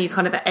 and you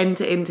kind of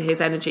enter into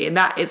his energy, and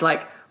that is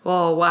like,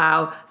 oh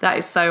wow, that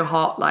is so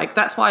hot.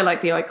 That's why I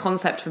like the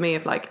concept for me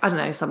of I don't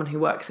know, someone who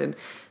works in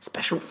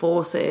special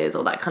forces,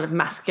 or that kind of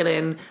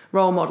masculine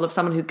role model of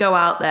someone who go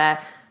out there,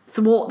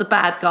 thwart the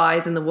bad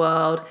guys in the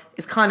world,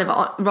 is kind of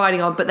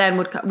riding on, but then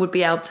would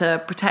be able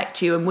to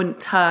protect you and wouldn't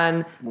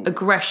turn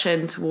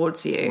aggression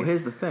towards you. Well,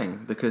 here's the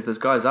thing, because there's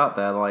guys out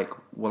there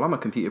well, I'm a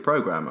computer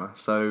programmer,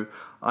 so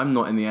I'm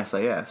not in the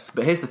SAS.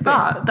 But here's the thing.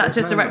 But that's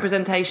just a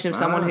representation of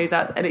someone who's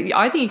at...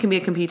 I think you can be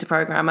a computer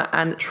programmer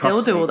and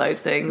still do all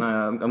those things.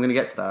 No, I'm going to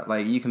get to that.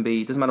 You can be...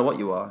 It doesn't matter what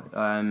you are.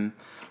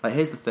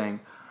 Here's the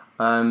thing.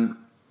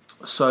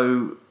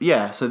 So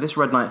this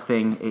Red Knight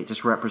thing, it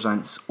just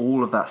represents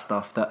all of that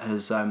stuff that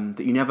has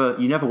that you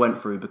never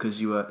went through because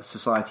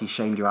society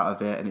shamed you out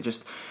of it, and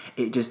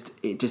it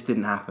just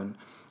didn't happen.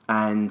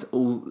 And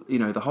all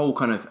the whole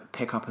kind of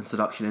pickup and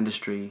seduction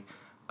industry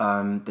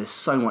There's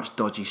so much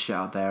dodgy shit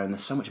out there, and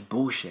there's so much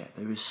bullshit.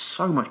 There is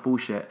so much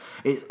bullshit.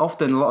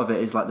 Often a lot of it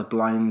is like the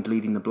blind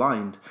leading the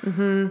blind,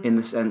 in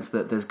the sense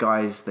that there's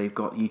guys, they've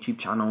got YouTube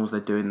channels, they're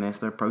doing this,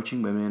 they're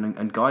approaching women,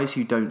 and guys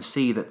who don't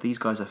see that these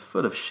guys are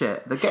full of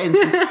shit. They're getting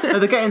some,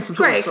 they're getting some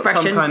Great sort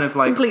of, some kind of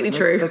like completely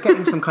true. They're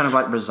getting some kind of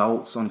like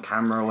results on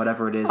camera or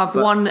whatever it is. Of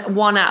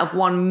one out of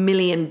 1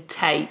 million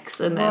takes,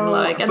 and then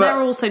they're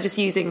also just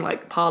using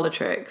like parlor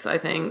tricks, I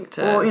think.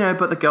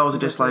 But the girls are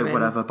just like women.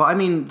 Whatever. But I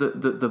mean,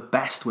 the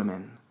best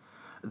women,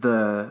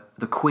 the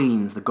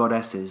queens, the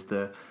goddesses,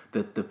 the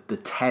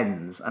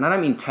tens, and I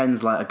don't mean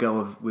tens like a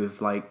girl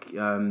with like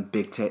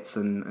big tits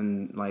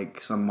and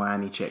like some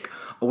Miami chick.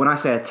 Or when I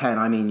say a 10,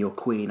 I mean your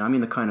queen. I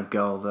mean the kind of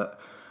girl that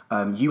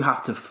you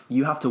have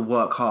to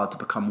work hard to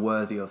become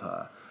worthy of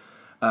her.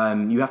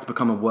 You have to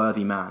become a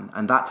worthy man,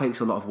 and that takes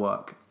a lot of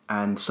work,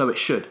 and so it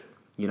should,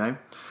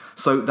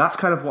 So that's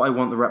kind of what I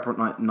want the Rep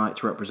Knight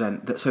to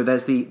represent. So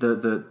there's the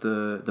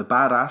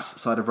badass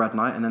side of Red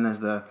Knight, and then there's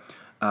the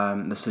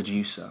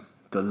seducer,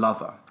 the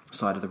lover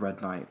side of the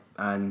Red Knight,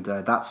 and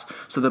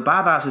so the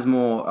badass is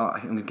more.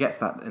 I'm going to get to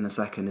that in a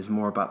second. Is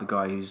more about the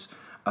guy who's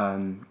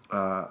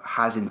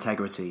has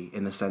integrity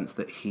in the sense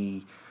that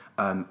he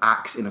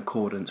acts in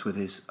accordance with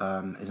his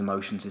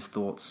emotions, his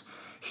thoughts.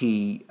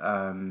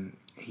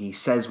 He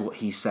says what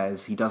he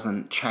says. He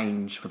doesn't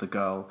change for the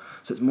girl.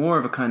 So it's more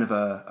of a kind of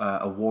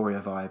a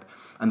warrior vibe.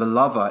 And the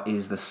lover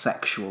is the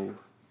sexual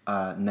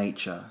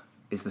nature,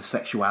 is the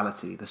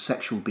sexuality, the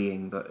sexual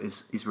being that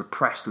is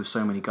repressed with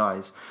so many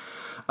guys.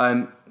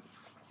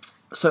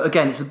 So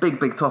again, it's a big,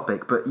 big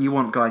topic, but you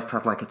want guys to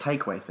have like a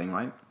takeaway thing,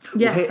 right? Yes,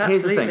 well, here's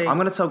absolutely. the thing. I'm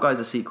going to tell guys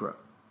a secret.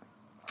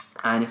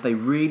 And if they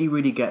really,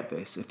 really get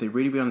this, if they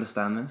really, really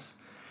understand this,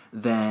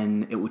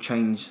 then it will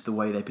change the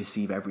way they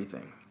perceive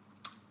everything.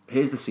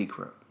 Here's the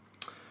secret.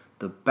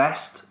 The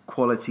best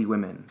quality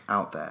women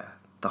out there,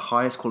 the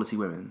highest quality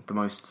women, the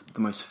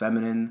most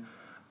feminine,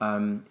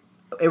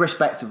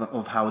 irrespective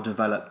of how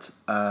developed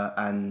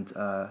and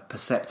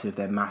perceptive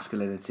their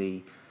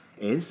masculinity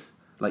is.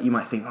 Like, you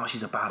might think, oh,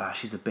 she's a badass,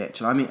 she's a bitch.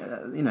 And I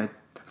mean,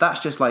 that's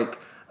just like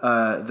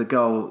the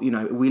girl.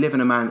 We live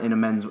in a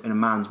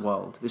man's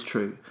world. It's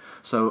true.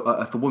 So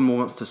if a woman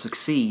wants to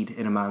succeed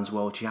in a man's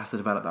world, she has to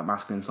develop that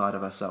masculine side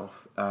of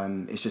herself.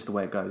 It's just the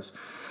way it goes.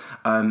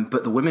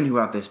 But the women who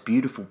have this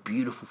beautiful,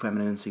 beautiful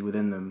femininity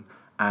within them,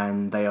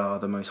 and they are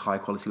the most high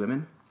quality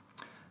women,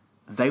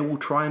 they will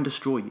try and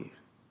destroy you.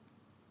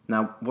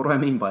 Now, what do I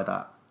mean by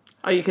that?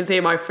 Oh, you can see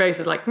my face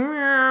is like...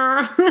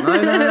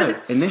 No.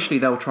 Initially,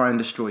 they'll try and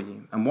destroy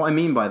you. And what I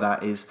mean by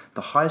that is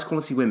the highest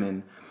quality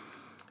women,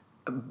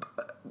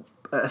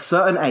 at a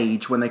certain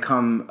age, when they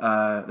come,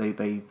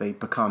 they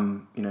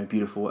become,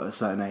 beautiful at a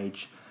certain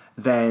age,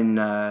 then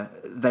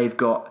they've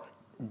got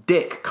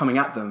dick coming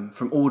at them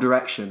from all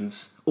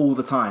directions all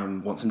the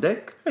time. Want some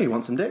dick? Hey, you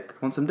want some dick?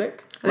 Want some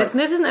dick? This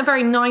isn't a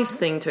very nice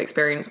thing to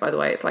experience, by the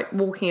way. It's like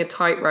walking a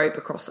tightrope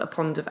across a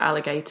pond of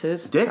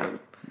alligators. Dick? So.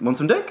 Want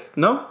some dick?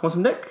 No? Want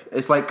some dick?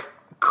 It's like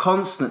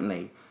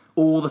constantly,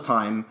 all the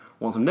time,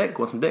 want some dick?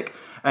 Want some dick?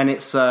 And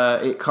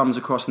it comes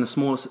across in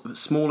the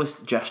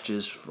smallest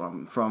gestures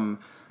from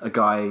a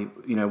guy,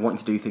 wanting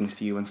to do things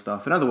for you and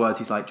stuff. In other words,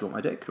 he's like, do you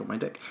want my dick? Do you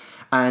want my dick?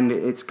 And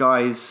it's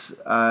guys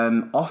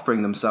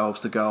offering themselves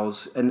to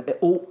girls, and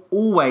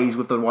always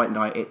with the White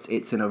Knight,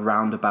 it's in a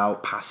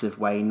roundabout, passive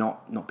way,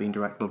 not being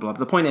direct, blah, blah. But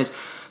the point is,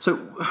 so,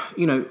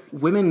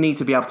 women need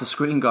to be able to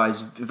screen guys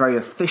very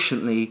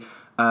efficiently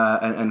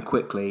and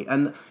quickly.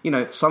 And,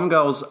 some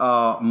girls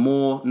are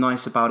more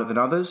nice about it than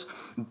others,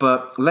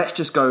 but let's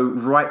just go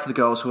right to the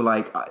girls who are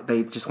like,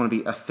 they just want to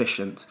be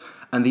efficient.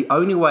 And the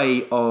only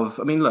way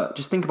look,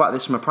 just think about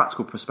this from a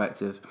practical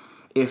perspective.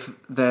 If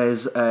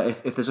there's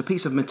a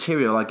piece of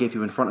material I give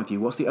you in front of you,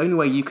 what's the only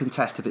way you can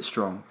test if it's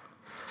strong?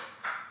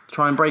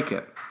 Try and break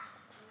it.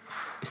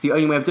 It's the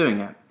only way of doing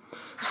it.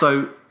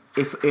 So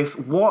if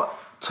what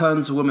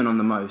turns a woman on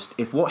the most,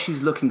 if what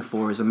she's looking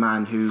for is a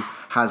man who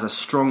has a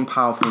strong,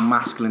 powerful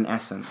masculine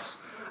essence,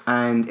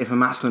 and if a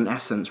masculine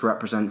essence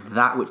represents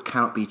that which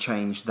cannot be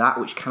changed, that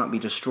which cannot be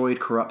destroyed,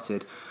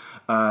 corrupted,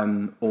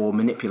 or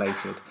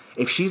manipulated.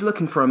 If she's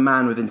looking for a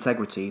man with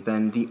integrity,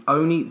 then the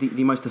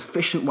most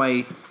efficient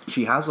way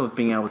she has of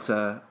being able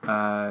to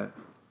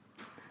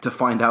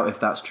find out if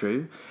that's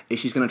true is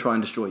she's going to try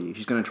and destroy you.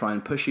 She's going to try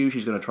and push you.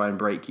 She's going to try and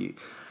break you,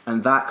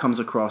 and that comes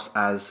across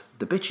as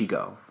the bitchy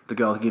girl, the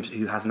girl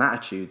who has an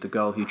attitude, the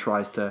girl who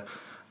tries to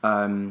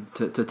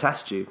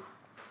test you,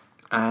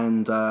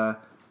 and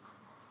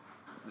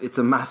it's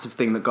a massive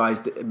thing that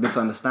guys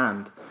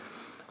misunderstand.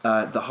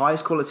 The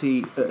highest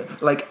quality,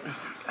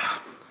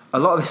 a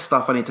lot of this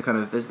stuff I need to kind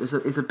of...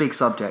 It's a big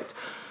subject.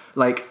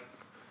 Like,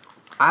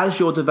 as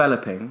you're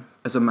developing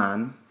as a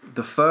man,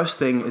 the first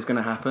thing is going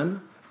to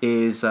happen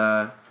is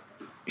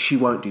she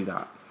won't do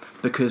that.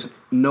 Because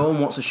no one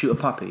wants to shoot a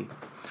puppy.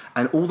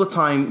 And all the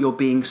time you're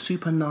being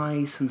super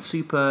nice and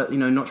super,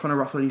 not trying to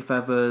ruffle any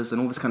feathers and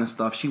all this kind of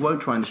stuff. She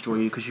won't try and destroy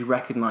you because she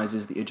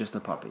recognises that you're just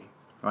a puppy,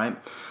 right?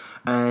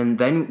 And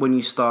then when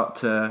you start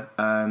to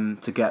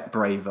get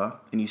braver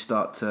and you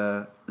start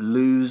to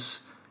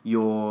lose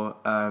your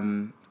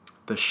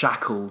the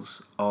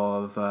shackles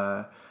of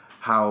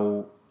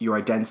how your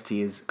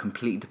identity is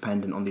completely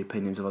dependent on the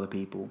opinions of other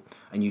people,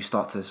 and you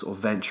start to sort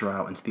of venture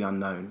out into the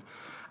unknown,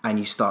 and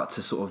you start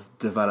to sort of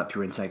develop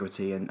your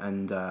integrity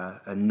and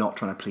not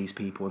trying to please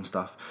people and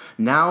stuff.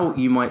 Now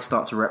you might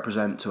start to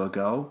represent to a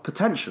girl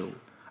potential,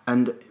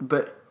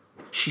 but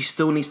she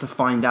still needs to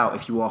find out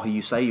if you are who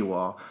you say you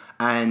are,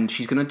 and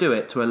she's going to do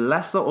it to a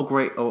lesser or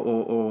great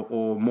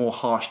or more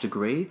harsh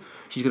degree.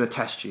 She's going to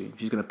test you.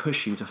 She's going to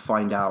push you to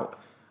find out,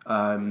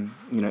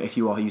 if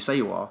you are who you say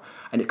you are.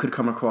 And it could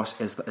come across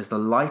as the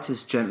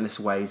lightest, gentlest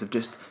ways of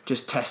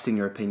just testing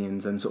your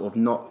opinions and sort of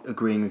not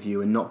agreeing with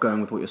you and not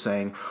going with what you're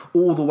saying,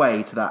 all the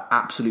way to that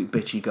absolute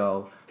bitchy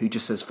girl who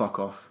just says fuck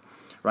off,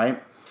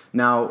 right?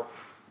 Now,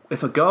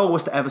 if a girl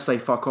was to ever say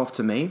fuck off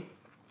to me,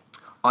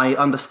 I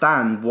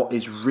understand what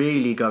is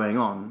really going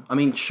on. I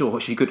mean, sure,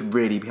 she could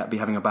really be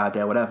having a bad day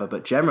or whatever,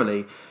 but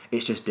generally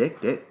it's just dick.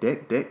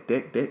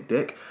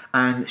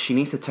 And she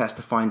needs to test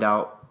to find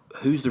out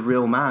who's the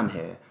real man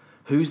here.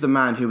 Who's the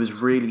man who is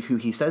really who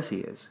he says he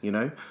is, you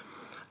know?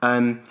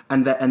 And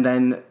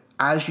then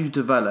as you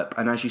develop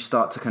and as you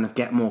start to kind of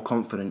get more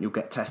confident, you'll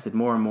get tested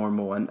more and more and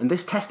more. And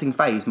this testing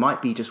phase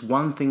might be just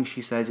one thing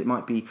she says. It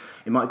might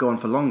go on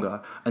for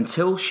longer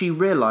until she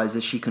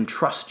realizes she can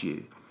trust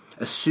you.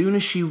 As soon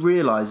as she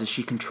realizes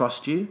she can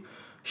trust you,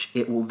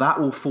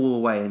 that will fall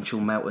away and she'll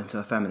melt into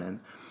a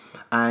feminine.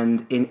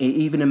 And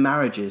even in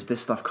marriages,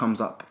 this stuff comes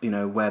up,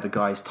 where the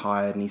guy's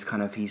tired and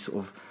he's sort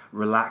of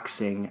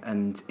relaxing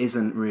and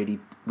isn't really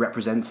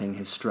representing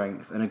his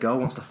strength, and a girl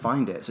wants to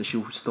find it, so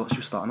she'll start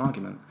an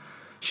argument.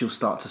 She'll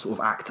start to sort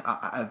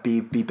of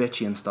be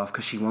bitchy and stuff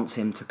because she wants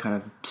him to kind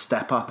of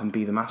step up and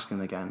be the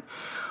masculine again.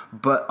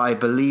 But I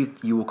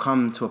believe you will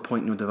come to a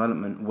point in your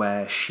development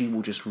where she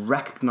will just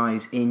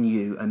recognize in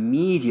you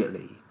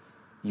immediately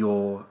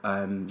your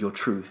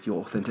truth,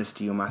 your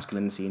authenticity, your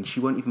masculinity, and she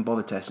won't even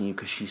bother testing you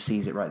because she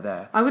sees it right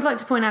there. I would like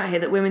to point out here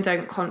that women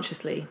don't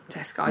consciously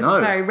test guys.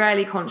 No. Very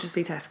rarely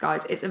consciously test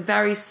guys. It's a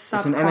very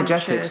subconscious... It's an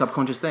energetic,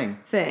 subconscious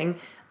thing.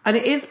 And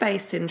it is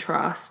based in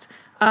trust.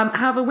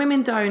 However,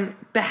 women don't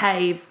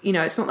behave,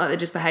 it's not like they're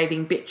just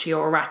behaving bitchy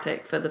or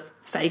erratic for the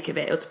sake of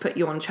it or to put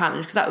you on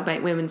challenge, because that would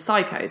make women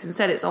psychos.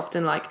 Instead, it's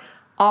often like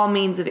our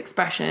means of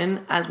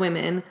expression as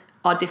women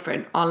are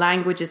different. Our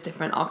language is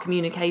different. Our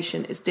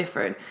communication is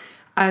different.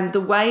 And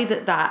the way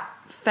that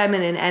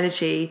feminine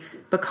energy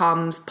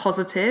becomes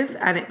positive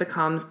and it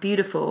becomes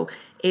beautiful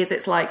is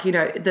it's like,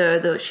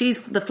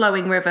 she's the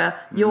flowing river,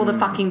 you're the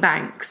fucking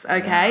banks,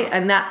 okay? Yeah.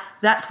 And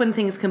that's when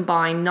things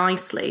combine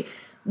nicely.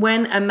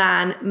 When a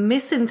man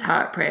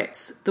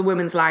misinterprets the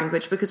woman's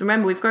language, because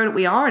remember,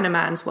 we are in a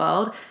man's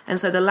world, and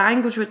so the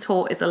language we're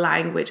taught is the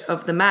language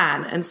of the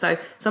man. And so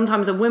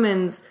sometimes a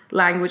woman's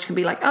language can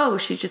be like, oh,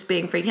 she's just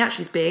being freaking out,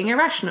 she's being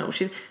irrational.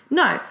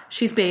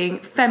 She's being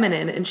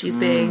feminine and she's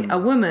being a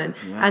woman.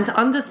 Yeah. And to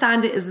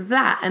understand it as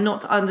that and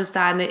not to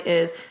understand it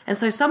is, and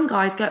so some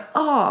guys go,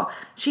 oh,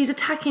 she's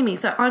attacking me,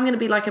 so I'm going to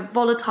be like a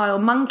volatile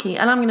monkey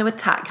and I'm going to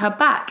attack her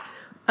back.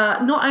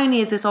 Not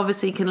only is this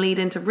obviously can lead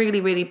into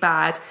really, really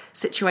bad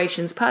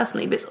situations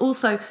personally, but it's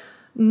also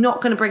not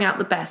going to bring out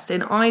the best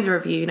in either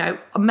of you.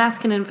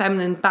 Masculine and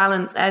feminine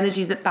balance,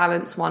 energies that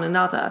balance one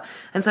another.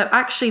 And so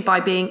actually by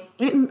being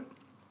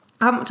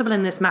comfortable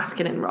in this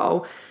masculine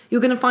role, you're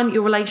going to find that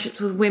your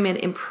relationships with women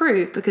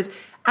improve, because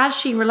as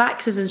she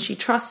relaxes and she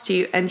trusts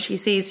you and she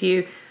sees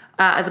you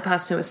as a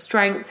person who has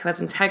strength, who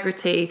has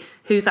integrity,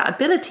 who's that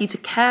ability to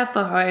care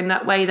for her in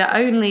that way that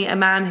only a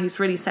man who's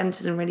really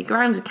centered and really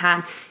grounded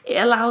can, it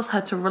allows her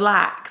to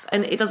relax.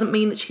 And it doesn't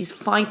mean that she's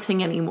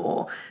fighting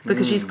anymore,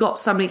 because she's got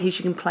somebody who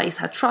she can place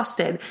her trust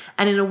in.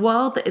 And in a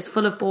world that is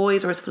full of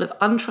boys or is full of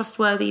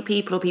untrustworthy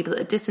people or people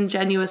that are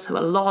disingenuous, who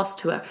are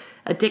lost, who are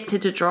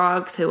addicted to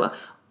drugs, who are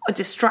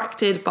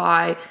distracted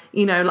by,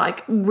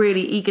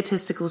 really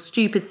egotistical,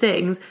 stupid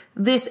things,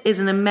 this is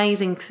an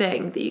amazing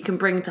thing that you can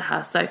bring to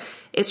her. So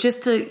it's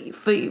just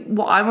for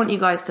what I want you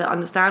guys to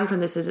understand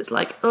from this is it's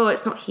like, oh,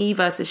 it's not he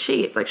versus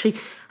she. It's actually,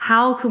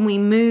 how can we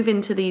move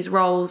into these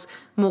roles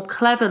more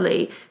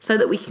cleverly so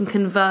that we can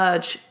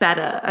converge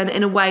better and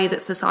in a way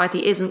that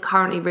society isn't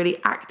currently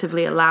really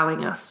actively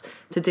allowing us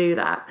to do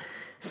that.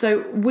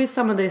 So with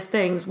some of these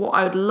things, what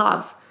I would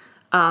love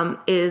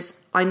is,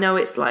 I know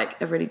it's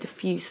like a really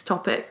diffuse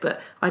topic,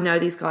 but I know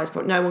these guys,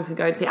 but no one can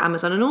go to the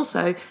Amazon. And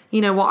also,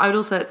 what I would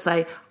also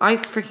say, I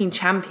freaking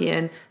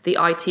champion the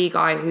IT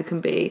guy who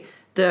can be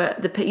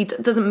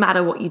it doesn't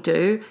matter what you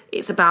do,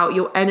 it's about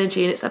your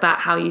energy and it's about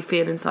how you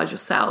feel inside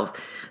yourself.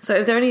 So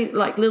if there are any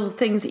like little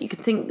things that you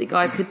could think that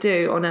guys could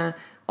do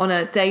on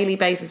a daily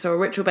basis or a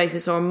ritual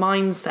basis or a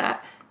mindset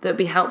that would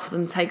be helpful for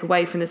them to take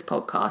away from this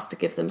podcast to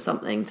give them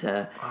something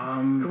to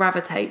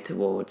gravitate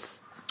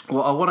towards.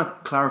 Well, I want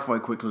to clarify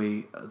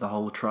quickly the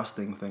whole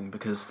trusting thing,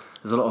 because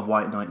there's a lot of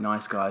white knight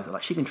nice guys that are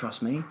like, she can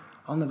trust me,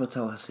 I'll never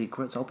tell her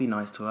secrets, I'll be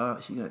nice to her.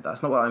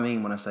 That's not what I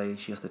mean when I say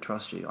she has to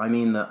trust you. I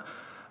mean that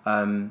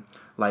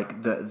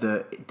like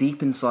the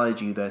deep inside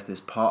you, there's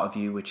this part of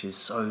you which is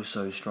so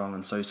strong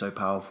and so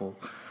powerful,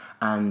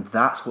 and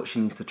that's what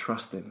she needs to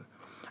trust in.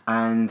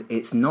 And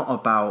it's not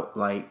about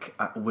like,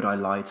 would I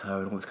lie to her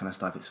and all this kind of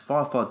stuff. It's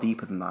far, far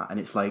deeper than that. And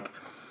it's like,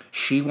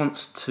 she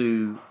wants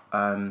to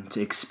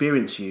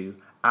experience you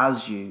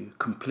as you,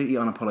 completely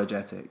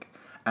unapologetic.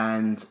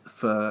 And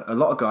for a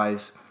lot of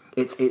guys,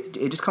 it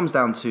just comes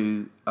down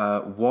to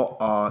what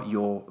are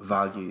your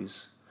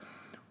values?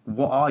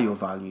 What are your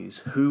values?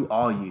 Who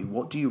are you?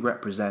 What do you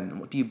represent?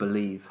 What do you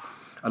believe?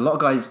 A lot of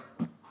guys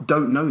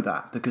don't know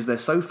that because they're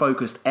so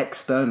focused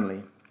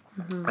externally,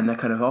 and they're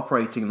kind of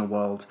operating in the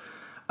world,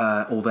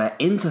 or their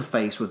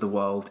interface with the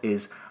world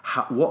is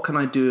what can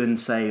I do and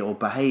say or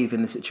behave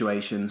in the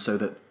situation so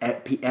that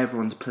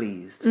everyone's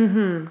pleased.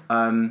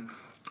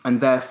 And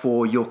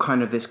therefore you're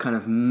kind of this kind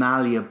of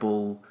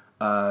malleable,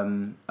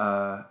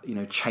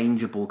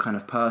 changeable kind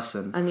of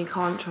person. And you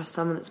can't trust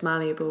someone that's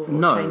malleable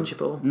or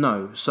changeable.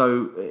 No.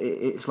 So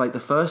it's like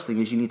the first thing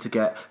is you need to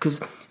get, because,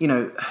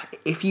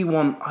 if I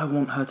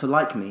want her to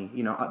like me,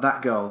 that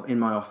girl in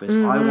my office,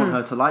 I want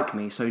her to like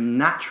me. So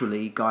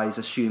naturally guys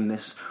assume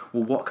this,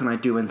 well, what can I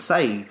do and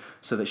say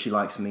so that she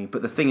likes me?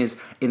 But the thing is,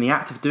 in the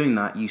act of doing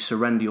that, you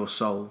surrender your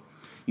soul.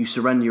 You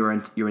surrender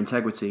your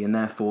integrity, and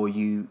therefore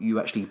you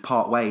actually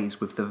part ways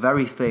with the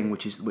very thing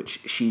which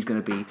she's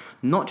going to be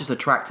not just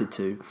attracted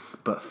to,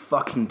 but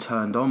fucking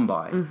turned on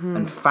by,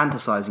 and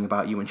fantasizing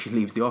about you when she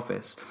leaves the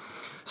office.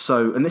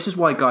 So, and this is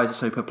why guys are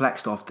so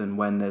perplexed often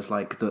when there's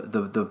like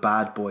the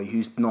bad boy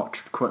who's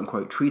not quote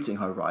unquote treating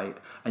her right,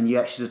 and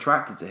yet she's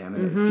attracted to him,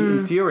 and it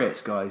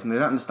infuriates guys, and they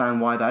don't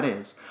understand why that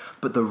is.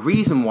 But the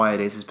reason why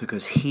it is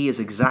because he is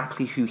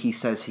exactly who he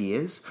says he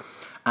is.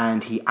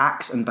 And he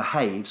acts and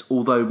behaves,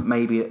 although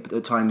maybe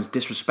at times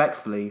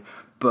disrespectfully,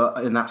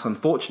 and that's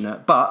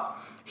unfortunate. But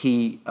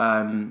he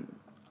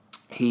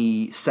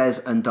says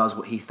and does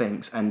what he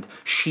thinks, and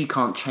she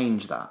can't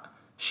change that.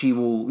 She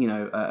will,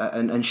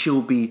 and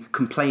she'll be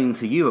complaining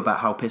to you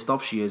about how pissed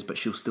off she is, but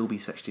she'll still be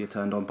sexually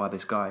turned on by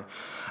this guy.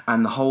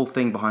 And the whole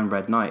thing behind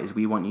Red Knight is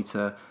we want you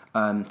to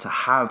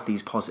have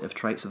these positive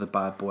traits of the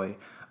bad boy.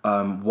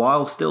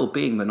 While still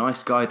being the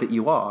nice guy that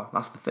you are.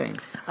 That's the thing.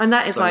 And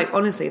that is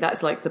honestly,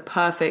 that's like the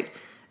perfect,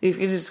 if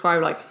you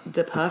describe like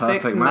the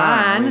perfect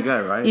man. There you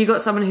go, right? You've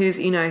got someone who's,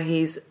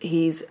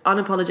 he's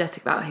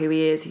unapologetic about who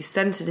he is, he's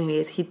centered in who he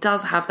is, he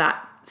does have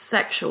that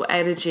sexual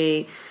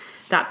energy,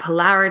 that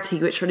polarity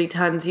which really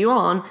turns you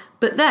on,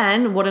 but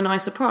then, what a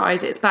nice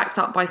surprise, it's backed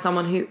up by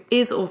someone who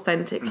is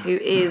authentic, who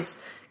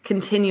is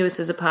continuous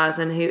as a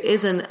person, who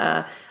isn't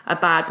a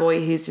bad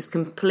boy who's just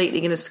completely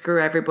going to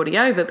screw everybody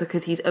over,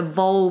 because he's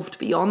evolved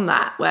beyond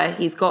that, where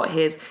he's got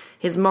his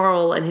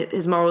moral and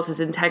his morals, his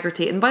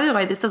integrity. And by the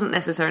way, this doesn't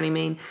necessarily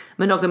mean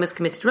monogamous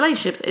committed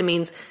relationships. It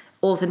means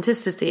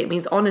authenticity, it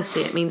means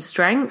honesty, it means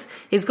strength.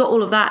 He's got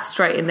all of that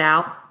straightened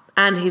out,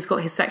 and he's got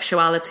his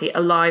sexuality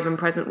alive and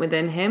present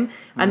within him.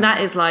 And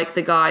that is like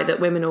the guy that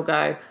women will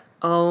go,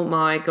 oh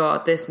my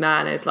God, this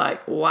man is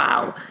like,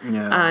 wow.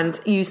 Yeah. And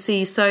you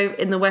see so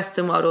in the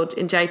Western world or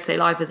in day-to-day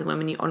life as a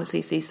woman, you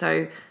honestly see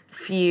so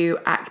few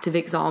active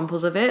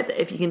examples of it,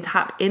 that if you can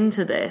tap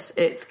into this,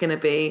 it's going to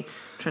be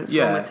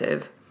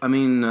transformative. Yeah. I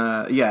mean,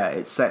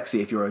 it's sexy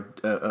if you're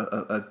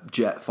a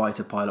jet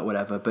fighter pilot,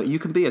 whatever. But you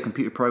can be a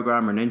computer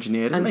programmer, an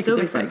engineer. It doesn't make a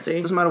difference.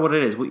 It doesn't matter what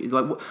it is.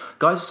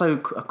 Guys are so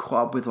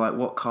caught up with like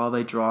what car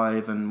they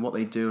drive and what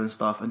they do and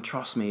stuff. And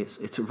trust me,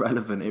 it's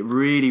irrelevant. It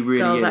really,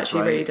 really girls is. Girls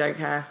actually really don't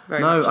care.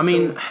 No, I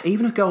mean,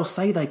 even if girls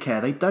say they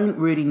care, they don't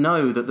really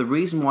know that the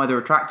reason why they're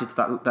attracted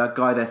to that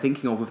guy they're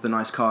thinking of with the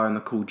nice car and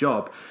the cool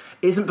job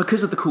isn't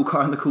because of the cool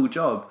car and the cool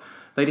job.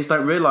 They just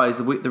don't realise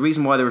the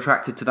reason why they're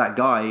attracted to that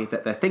guy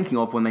that they're thinking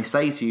of when they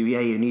say to you, yeah,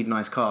 you need a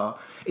nice car,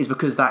 is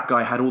because that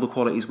guy had all the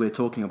qualities we're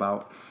talking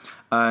about.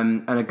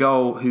 And a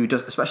girl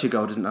especially a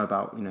girl who doesn't know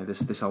about,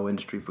 this whole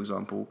industry, for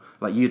example,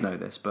 like you'd know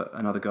this, but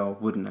another girl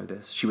wouldn't know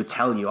this. She would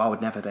tell you, I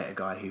would never date a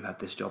guy who had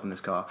this job and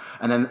this car.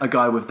 And then a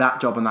guy with that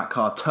job and that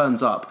car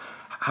turns up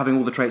having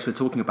all the traits we're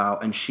talking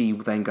about, and she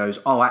then goes,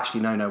 oh,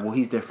 actually, no, well,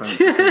 he's different.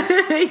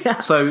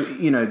 Yeah. So,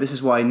 this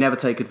is why I never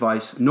take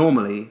advice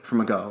normally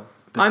from a girl.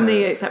 Because, I'm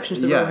the exception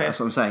to the rule here. That's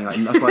what I'm saying. Like,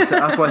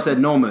 that's why I said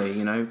normally,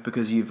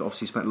 because you've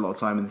obviously spent a lot of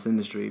time in this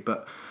industry.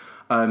 But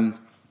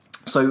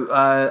so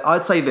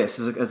I'd say this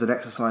as an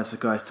exercise for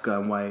guys to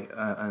go away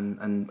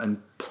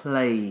and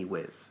play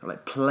with,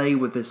 play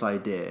with this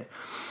idea.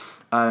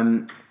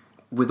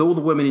 With all the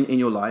women in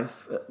your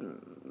life,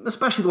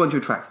 especially the ones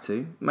you're attracted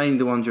to, mainly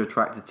the ones you're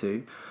attracted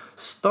to,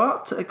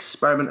 start to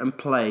experiment and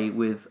play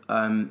with,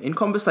 in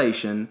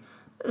conversation,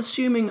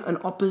 assuming an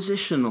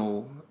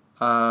oppositional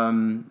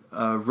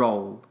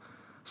role.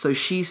 So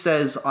she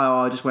says,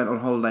 I just went on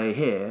holiday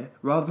here,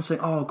 rather than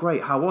saying, oh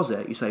great, how was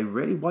it? You say,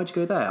 really? Why'd you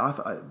go there?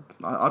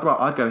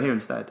 I'd go here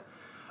instead.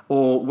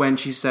 Or when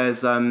she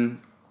says, I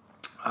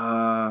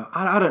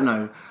don't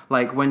know,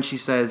 like when she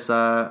says,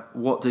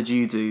 what did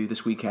you do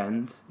this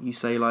weekend? You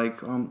say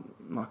like,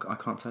 I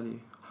can't tell you.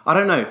 I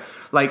don't know.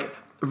 Like,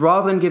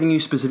 rather than giving you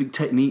specific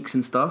techniques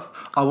and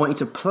stuff, I want you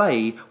to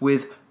play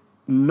with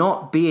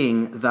not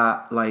being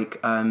that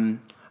like,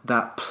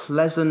 that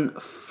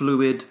pleasant,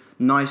 fluid,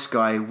 nice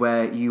guy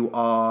where you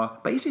are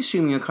basically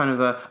assuming a kind of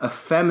a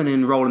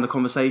feminine role in the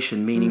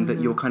conversation, meaning that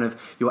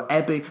you're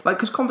ebbing, like,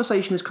 because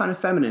conversation is kind of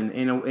feminine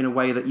in a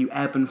way that you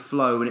ebb and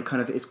flow, and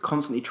it's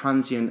constantly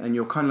transient, and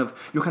you're kind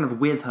of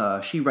with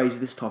her. She raises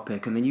this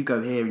topic, and then you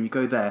go here and you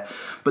go there.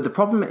 But the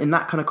problem in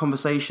that kind of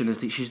conversation is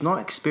that she's not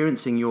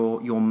experiencing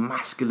your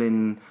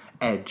masculine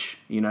edge,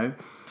 you know.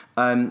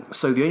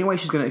 So the only way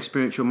she's going to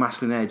experience your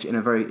masculine edge in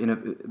a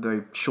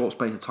very short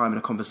space of time in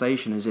a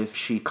conversation is if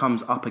she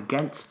comes up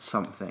against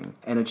something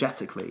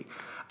energetically,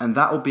 and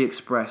that will be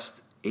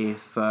expressed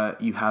if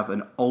you have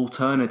an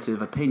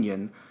alternative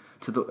opinion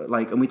to the,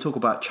 like, and we talk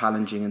about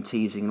challenging and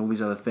teasing and all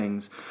these other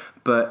things,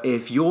 but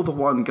if you're the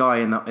one guy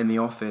in the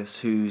office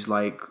who's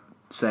like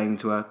saying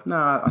to her, "No,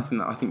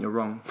 I think you're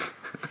wrong."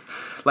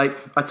 Like,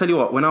 I tell you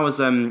what, when I was,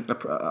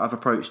 I've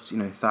approached,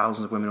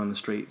 thousands of women on the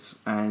streets,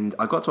 and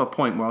I got to a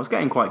point where I was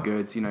getting quite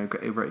good,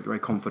 very, very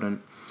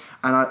confident,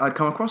 and I'd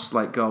come across,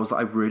 like, girls that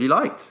I really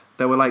liked.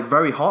 They were, like,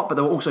 very hot, but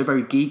they were also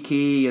very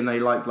geeky, and they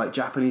liked, like,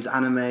 Japanese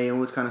anime and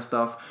all this kind of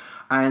stuff.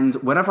 And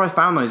whenever I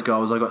found those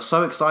girls, I got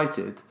so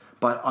excited,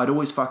 but I'd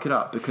always fuck it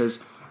up,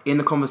 because in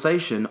the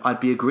conversation, I'd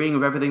be agreeing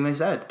with everything they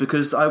said,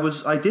 because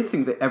I did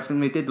think that everything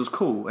they did was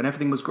cool and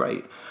everything was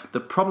great. The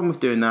problem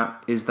with doing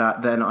that is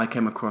that then I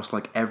came across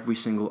like every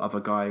single other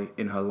guy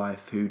in her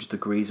life who just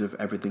agrees with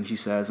everything she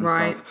says and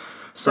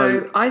stuff.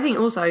 So I think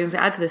also, to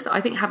add to this,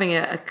 I think having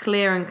a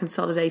clear and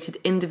consolidated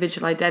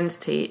individual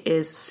identity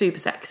is super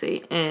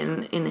sexy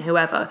in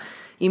whoever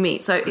you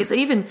meet. So it's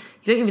you don't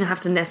even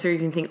have to necessarily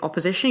even think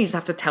opposition, you just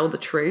have to tell the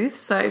truth.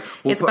 So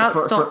it's about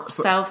stop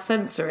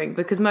self-censoring,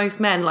 because most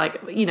men,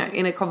 like,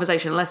 in a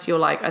conversation, unless you're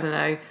like, I don't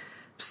know,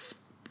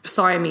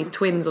 Siamese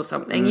twins or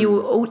something, you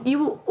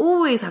will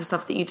always have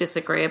stuff that you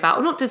disagree about,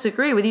 or not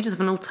disagree with, you just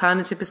have an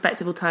alternative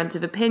perspective,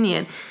 alternative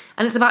opinion.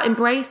 And it's about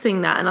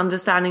embracing that and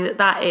understanding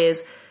that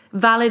is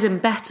valid and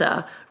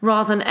better,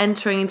 rather than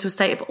entering into a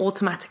state of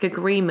automatic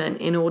agreement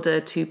in order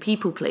to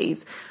people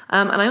please.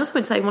 And I also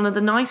want to say, one of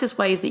the nicest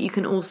ways that you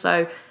can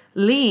also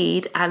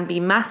lead and be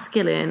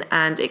masculine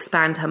and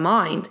expand her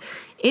mind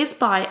is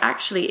by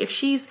actually, if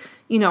she's,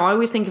 I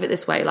always think of it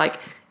this way, like,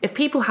 if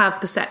people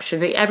have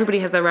perception, everybody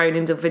has their own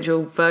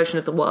individual version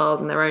of the world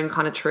and their own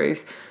kind of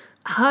truth.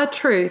 Her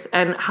truth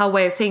and her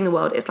way of seeing the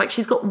world, it's like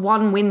she's got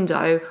one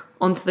window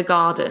onto the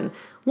garden.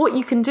 What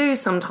you can do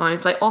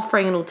sometimes by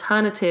offering an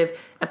alternative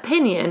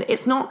opinion,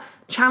 it's not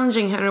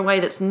challenging her in a way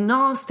that's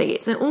nasty.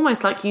 It's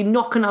almost like you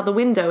knock another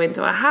window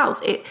into her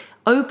house. It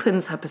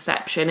opens her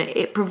perception.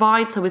 It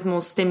provides her with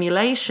more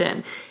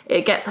stimulation.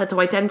 It gets her to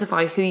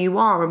identify who you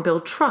are and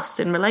build trust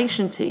in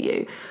relation to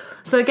you.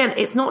 So again,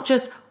 it's not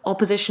just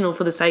oppositional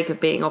for the sake of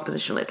being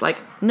oppositional. It's like,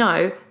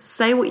 no,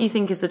 say what you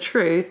think is the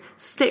truth,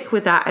 stick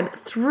with that, and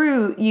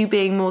through you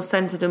being more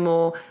centered and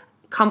more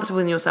comfortable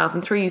in yourself,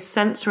 and through you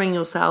censoring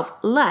yourself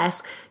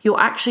less, you're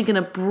actually going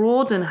to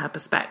broaden her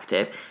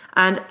perspective.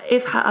 And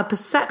if her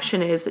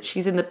perception is that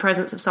she's in the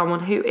presence of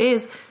someone who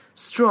is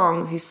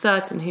strong, who's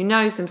certain, who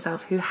knows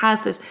himself, who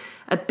has this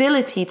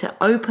ability to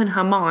open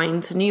her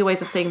mind to new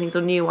ways of seeing things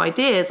or new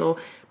ideas, or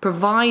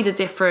provide a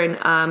different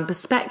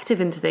perspective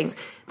into things,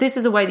 this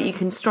is a way that you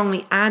can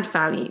strongly add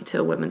value to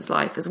a woman's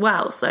life as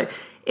well. So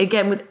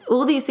again, with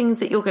all these things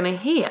that you're going to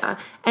hear,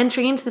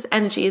 entering into this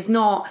energy is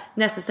not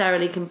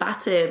necessarily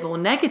combative or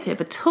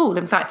negative at all.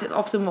 In fact, it's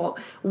often what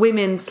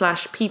women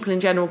 / people in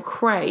general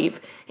crave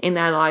in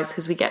their lives,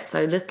 because we get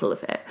so little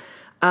of it.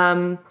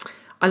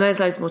 I know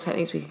there's loads more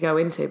techniques we could go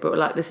into,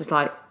 but this is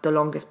like the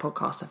longest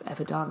podcast I've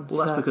ever done.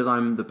 Well, that's because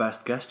I'm the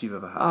best guest you've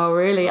ever had. Oh,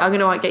 really? I'm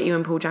going to get you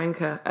and Paul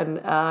Janker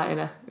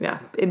and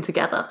in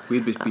together.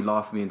 We'd just be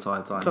laughing the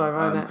entire time.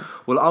 Right.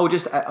 Well, I'll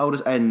just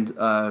end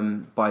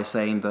by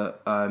saying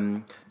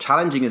that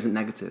challenging isn't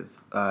negative.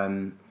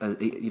 I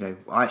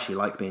actually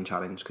like being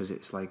challenged, because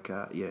it's like,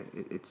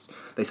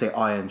 they say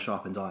iron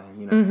sharpens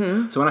iron,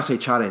 Mm-hmm. So when I say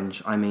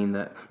challenge, I mean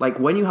that, like,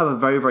 when you have a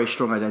very, very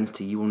strong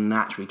identity, you will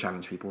naturally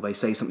challenge people. They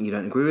say something you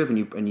don't agree with, and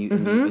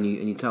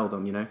you tell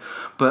them,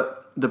 But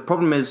the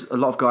problem is, a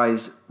lot of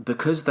guys,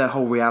 because their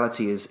whole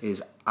reality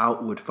is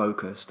outward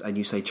focused, and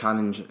you say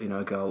challenge,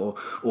 a girl,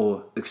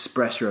 or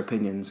express your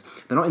opinions,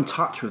 they're not in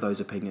touch with those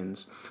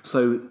opinions.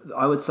 So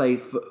I would say,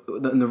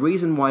 and the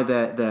reason why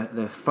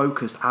they're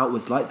focused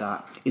outwards like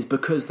that is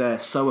because they're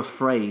so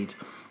afraid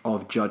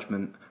of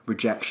judgment,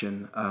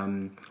 rejection,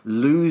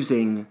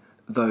 losing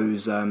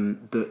those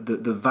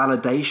the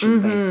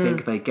validation they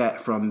think they get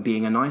from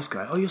being a nice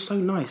guy. Oh, you're so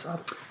nice. Oh,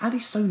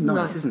 Andy's so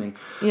nice, isn't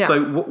he? Yeah.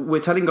 So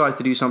we're telling guys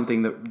to do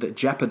something that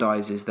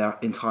jeopardizes their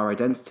entire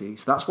identity.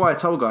 So that's why I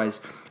tell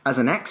guys, as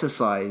an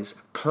exercise,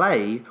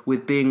 play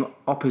with being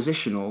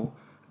oppositional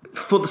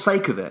for the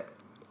sake of it,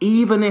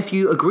 even if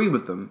you agree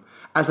with them.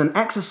 As an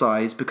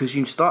exercise, because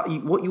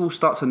what you will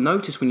start to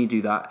notice when you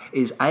do that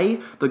is, A,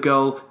 the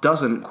girl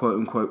doesn't, quote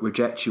unquote,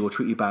 reject you or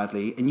treat you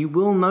badly, and you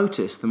will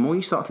notice, the more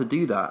you start to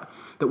do that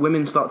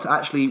women start to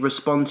actually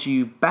respond to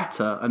you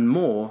better and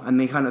more, and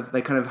they kind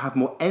of have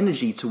more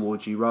energy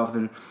towards you, rather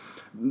than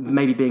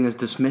maybe being as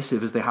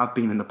dismissive as they have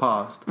been in the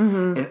past.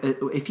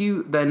 If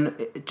you then,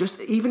 just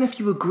even if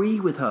you agree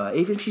with her,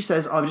 even if she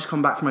says, I've just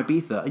come back from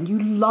Ibiza, and you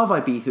love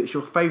Ibiza, it's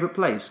your favourite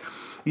place,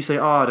 you say,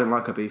 I don't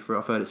like Ibiza,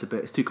 I've heard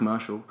it's too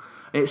commercial.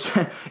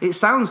 It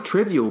sounds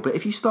trivial, but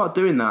if you start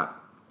doing that,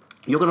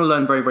 you're going to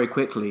learn very, very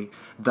quickly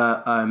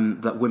that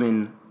that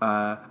women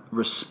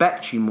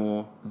respect you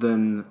more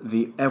than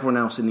everyone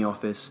else in the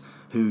office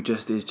who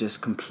is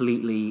just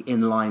completely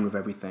in line with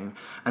everything.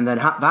 And then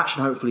that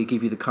should hopefully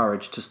give you the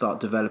courage to start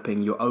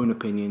developing your own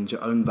opinions,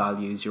 your own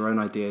values, your own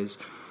ideas,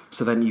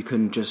 so then you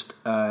can just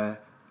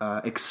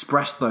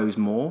express those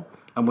more.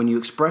 And when you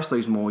express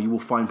those more, you will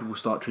find people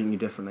start treating you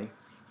differently.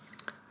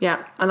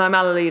 Yeah, and I'm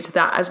alluding to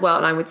that as well.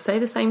 And I would say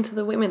the same to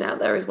the women out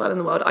there as well in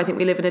the world. I think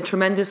we live in a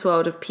tremendous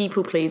world of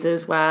people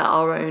pleasers where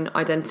our own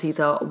identities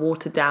are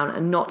watered down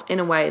and not in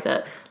a way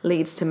that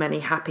leads to many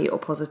happy or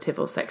positive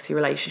or sexy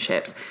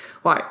relationships.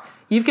 Right,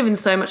 you've given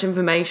so much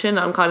information.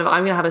 I'm going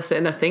to have a sit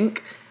and a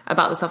think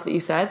about the stuff that you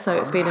said. So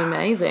it's been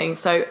amazing.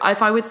 So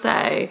if I would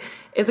say,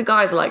 if the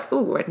guys are like,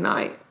 ooh, Red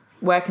Knight,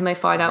 where can they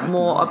find out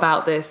more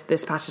about this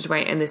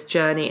passageway and this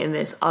journey and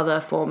this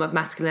other form of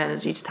masculine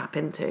energy to tap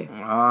into?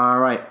 All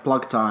right,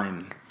 plug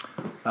time.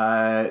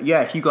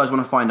 If you guys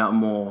want to find out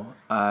more,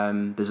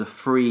 there's a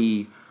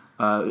free,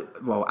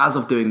 as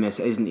of doing this,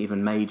 it isn't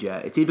even made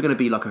yet. It's either going to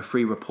be like a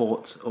free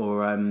report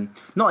or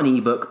not an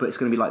ebook, but it's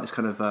going to be like this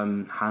kind of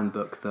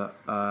handbook that,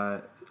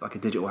 like a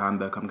digital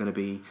handbook, I'm going to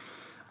be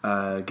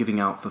giving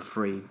out for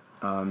free.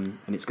 And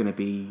it's going to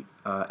be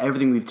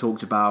everything we've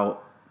talked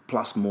about,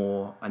 plus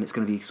more, and it's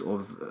going to be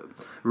sort of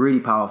really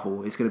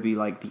powerful. It's going to be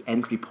like the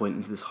entry point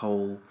into this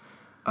whole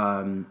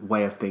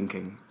way of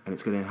thinking, and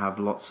it's going to have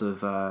lots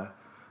of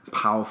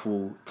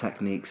powerful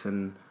techniques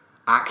and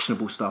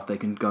actionable stuff they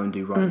can go and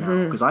do right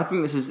now. Because I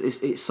think this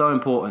is it's so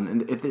important,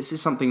 and if this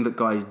is something that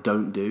guys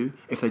don't do,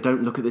 if they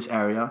don't look at this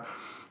area,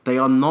 they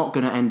are not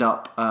going to end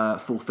up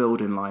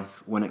fulfilled in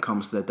life when it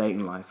comes to their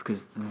dating life,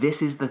 because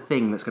this is the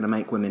thing that's going to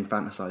make women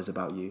fantasize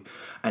about you.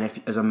 And if,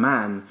 as a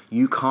man,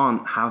 you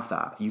can't have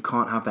that. You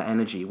can't have that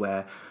energy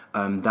where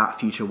that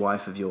future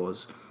wife of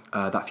yours,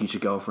 that future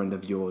girlfriend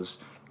of yours,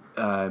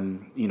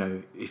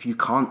 if you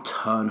can't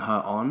turn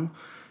her on,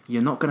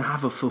 you're not going to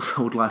have a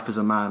fulfilled life as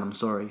a man. I'm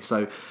sorry.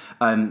 So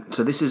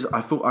this is.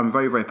 I'm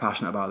very, very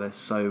passionate about this.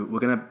 So we're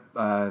going to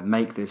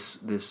make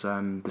this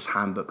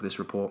handbook, this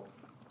report.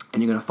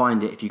 And you're going to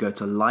find it if you go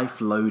to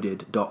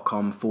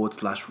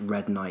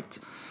lifeloaded.com/Red Knight.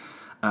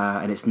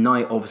 And it's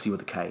night, obviously, with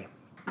a K,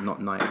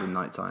 not night as in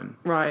nighttime.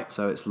 Right.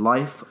 So it's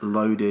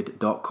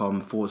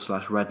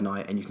lifeloaded.com/Red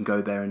Knight, and you can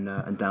go there and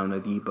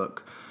download the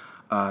ebook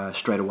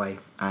straight away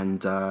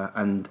and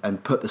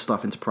put the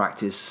stuff into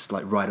practice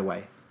like right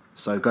away.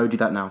 So go do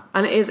that now.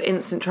 And it is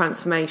instant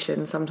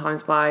transformation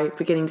sometimes by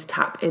beginning to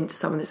tap into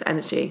some of this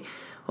energy.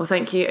 Well,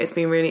 thank you. It's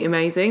been really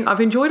amazing. I've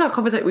enjoyed our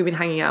conversation. We've been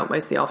hanging out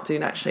most of the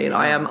afternoon, actually, and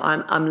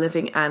I'm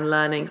living and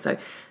learning. So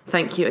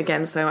thank you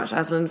again so much,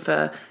 Aslan,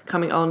 for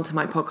coming on to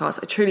my podcast.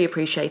 I truly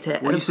appreciate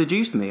it. Well, you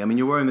seduced me. I mean,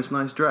 you're wearing this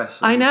nice dress.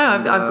 I know.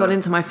 I've got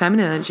into my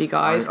feminine energy,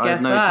 guys. I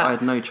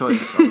had no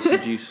choice. I was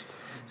seduced.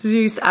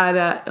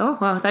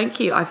 And thank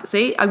you.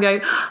 I'm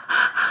going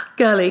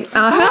girly.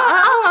 No,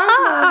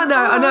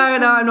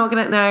 I'm not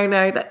gonna.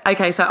 No.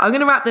 Okay, so I'm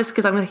gonna wrap this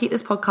because I'm gonna keep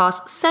this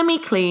podcast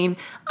semi-clean.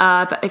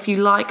 But if you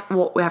like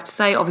what we have to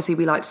say, obviously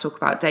we like to talk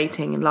about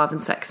dating and love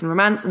and sex and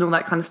romance and all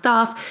that kind of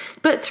stuff.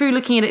 But through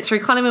looking at it through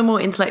kind of a more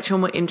intellectual,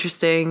 more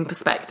interesting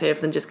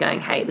perspective than just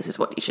going, "Hey, this is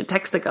what you should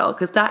text a girl,"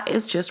 because that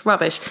is just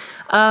rubbish.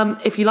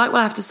 If you like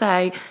what I have to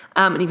say.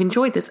 And you've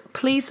enjoyed this,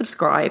 please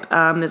subscribe.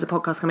 There's a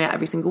podcast coming out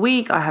every single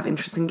week. I have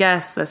interesting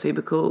guests. They're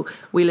super cool.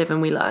 We live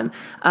and we learn.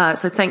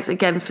 So thanks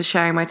again for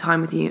sharing my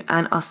time with you,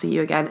 and I'll see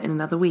you again in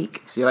another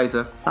week. See you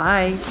later.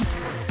 Bye.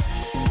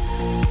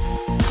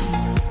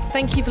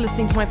 Thank you for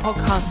listening to my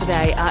podcast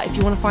today. If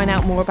you want to find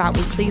out more about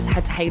me, please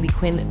head to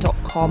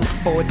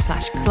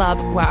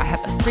hayleyquinn.com/club, where I have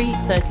a free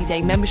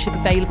 30-day membership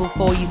available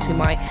for you to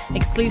my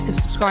exclusive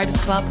subscribers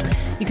club.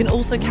 You can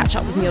also catch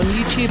up with me on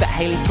YouTube at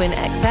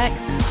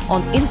HayleyQuinnXX,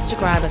 on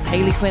Instagram as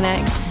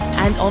HayleyQuinnX,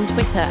 and on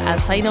Twitter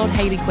as plain old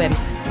Hayley Quinn.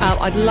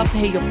 I'd love to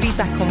hear your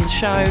feedback on the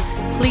show.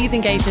 Please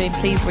engage with me,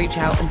 please reach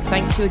out, and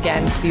thank you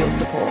again for your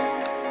support.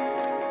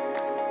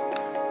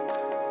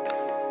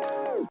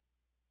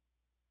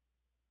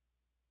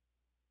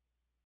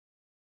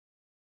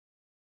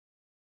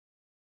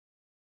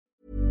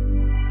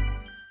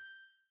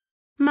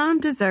 Mom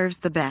deserves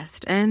the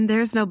best, and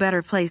there's no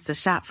better place to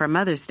shop for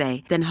Mother's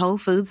Day than Whole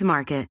Foods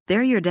Market.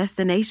 They're your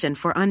destination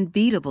for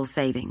unbeatable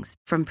savings,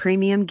 from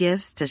premium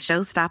gifts to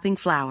show-stopping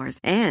flowers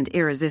and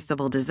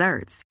irresistible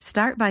desserts.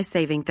 Start by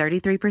saving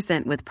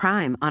 33% with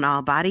Prime on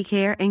all body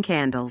care and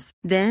candles.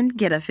 Then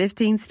get a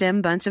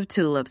 15-stem bunch of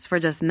tulips for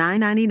just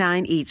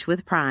 $9.99 each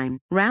with Prime.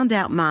 Round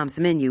out Mom's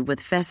menu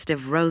with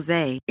festive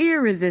rosé,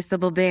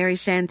 irresistible berry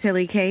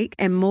chantilly cake,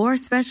 and more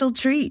special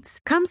treats.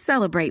 Come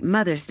celebrate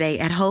Mother's Day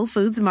at Whole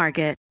Foods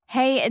Market.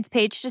 Hey, it's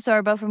Paige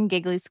DeSorbo from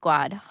Giggly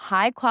Squad.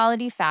 High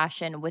quality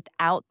fashion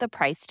without the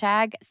price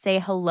tag. Say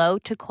hello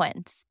to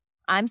Quince.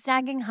 I'm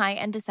snagging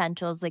high-end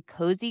essentials like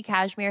cozy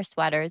cashmere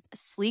sweaters,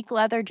 sleek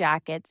leather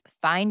jackets,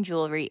 fine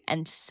jewelry,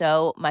 and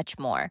so much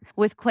more.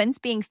 With Quince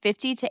being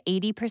 50 to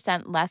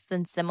 80% less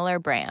than similar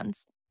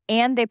brands.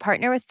 And they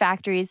partner with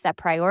factories that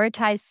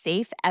prioritize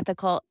safe,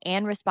 ethical,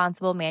 and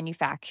responsible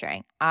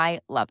manufacturing. I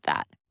love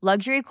that.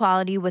 Luxury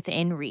quality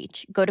within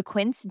reach. Go to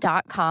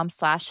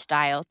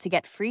quince.com/style to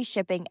get free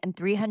shipping and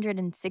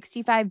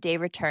 365-day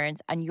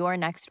returns on your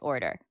next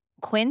order.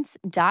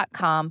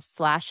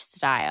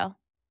 Quince.com/style.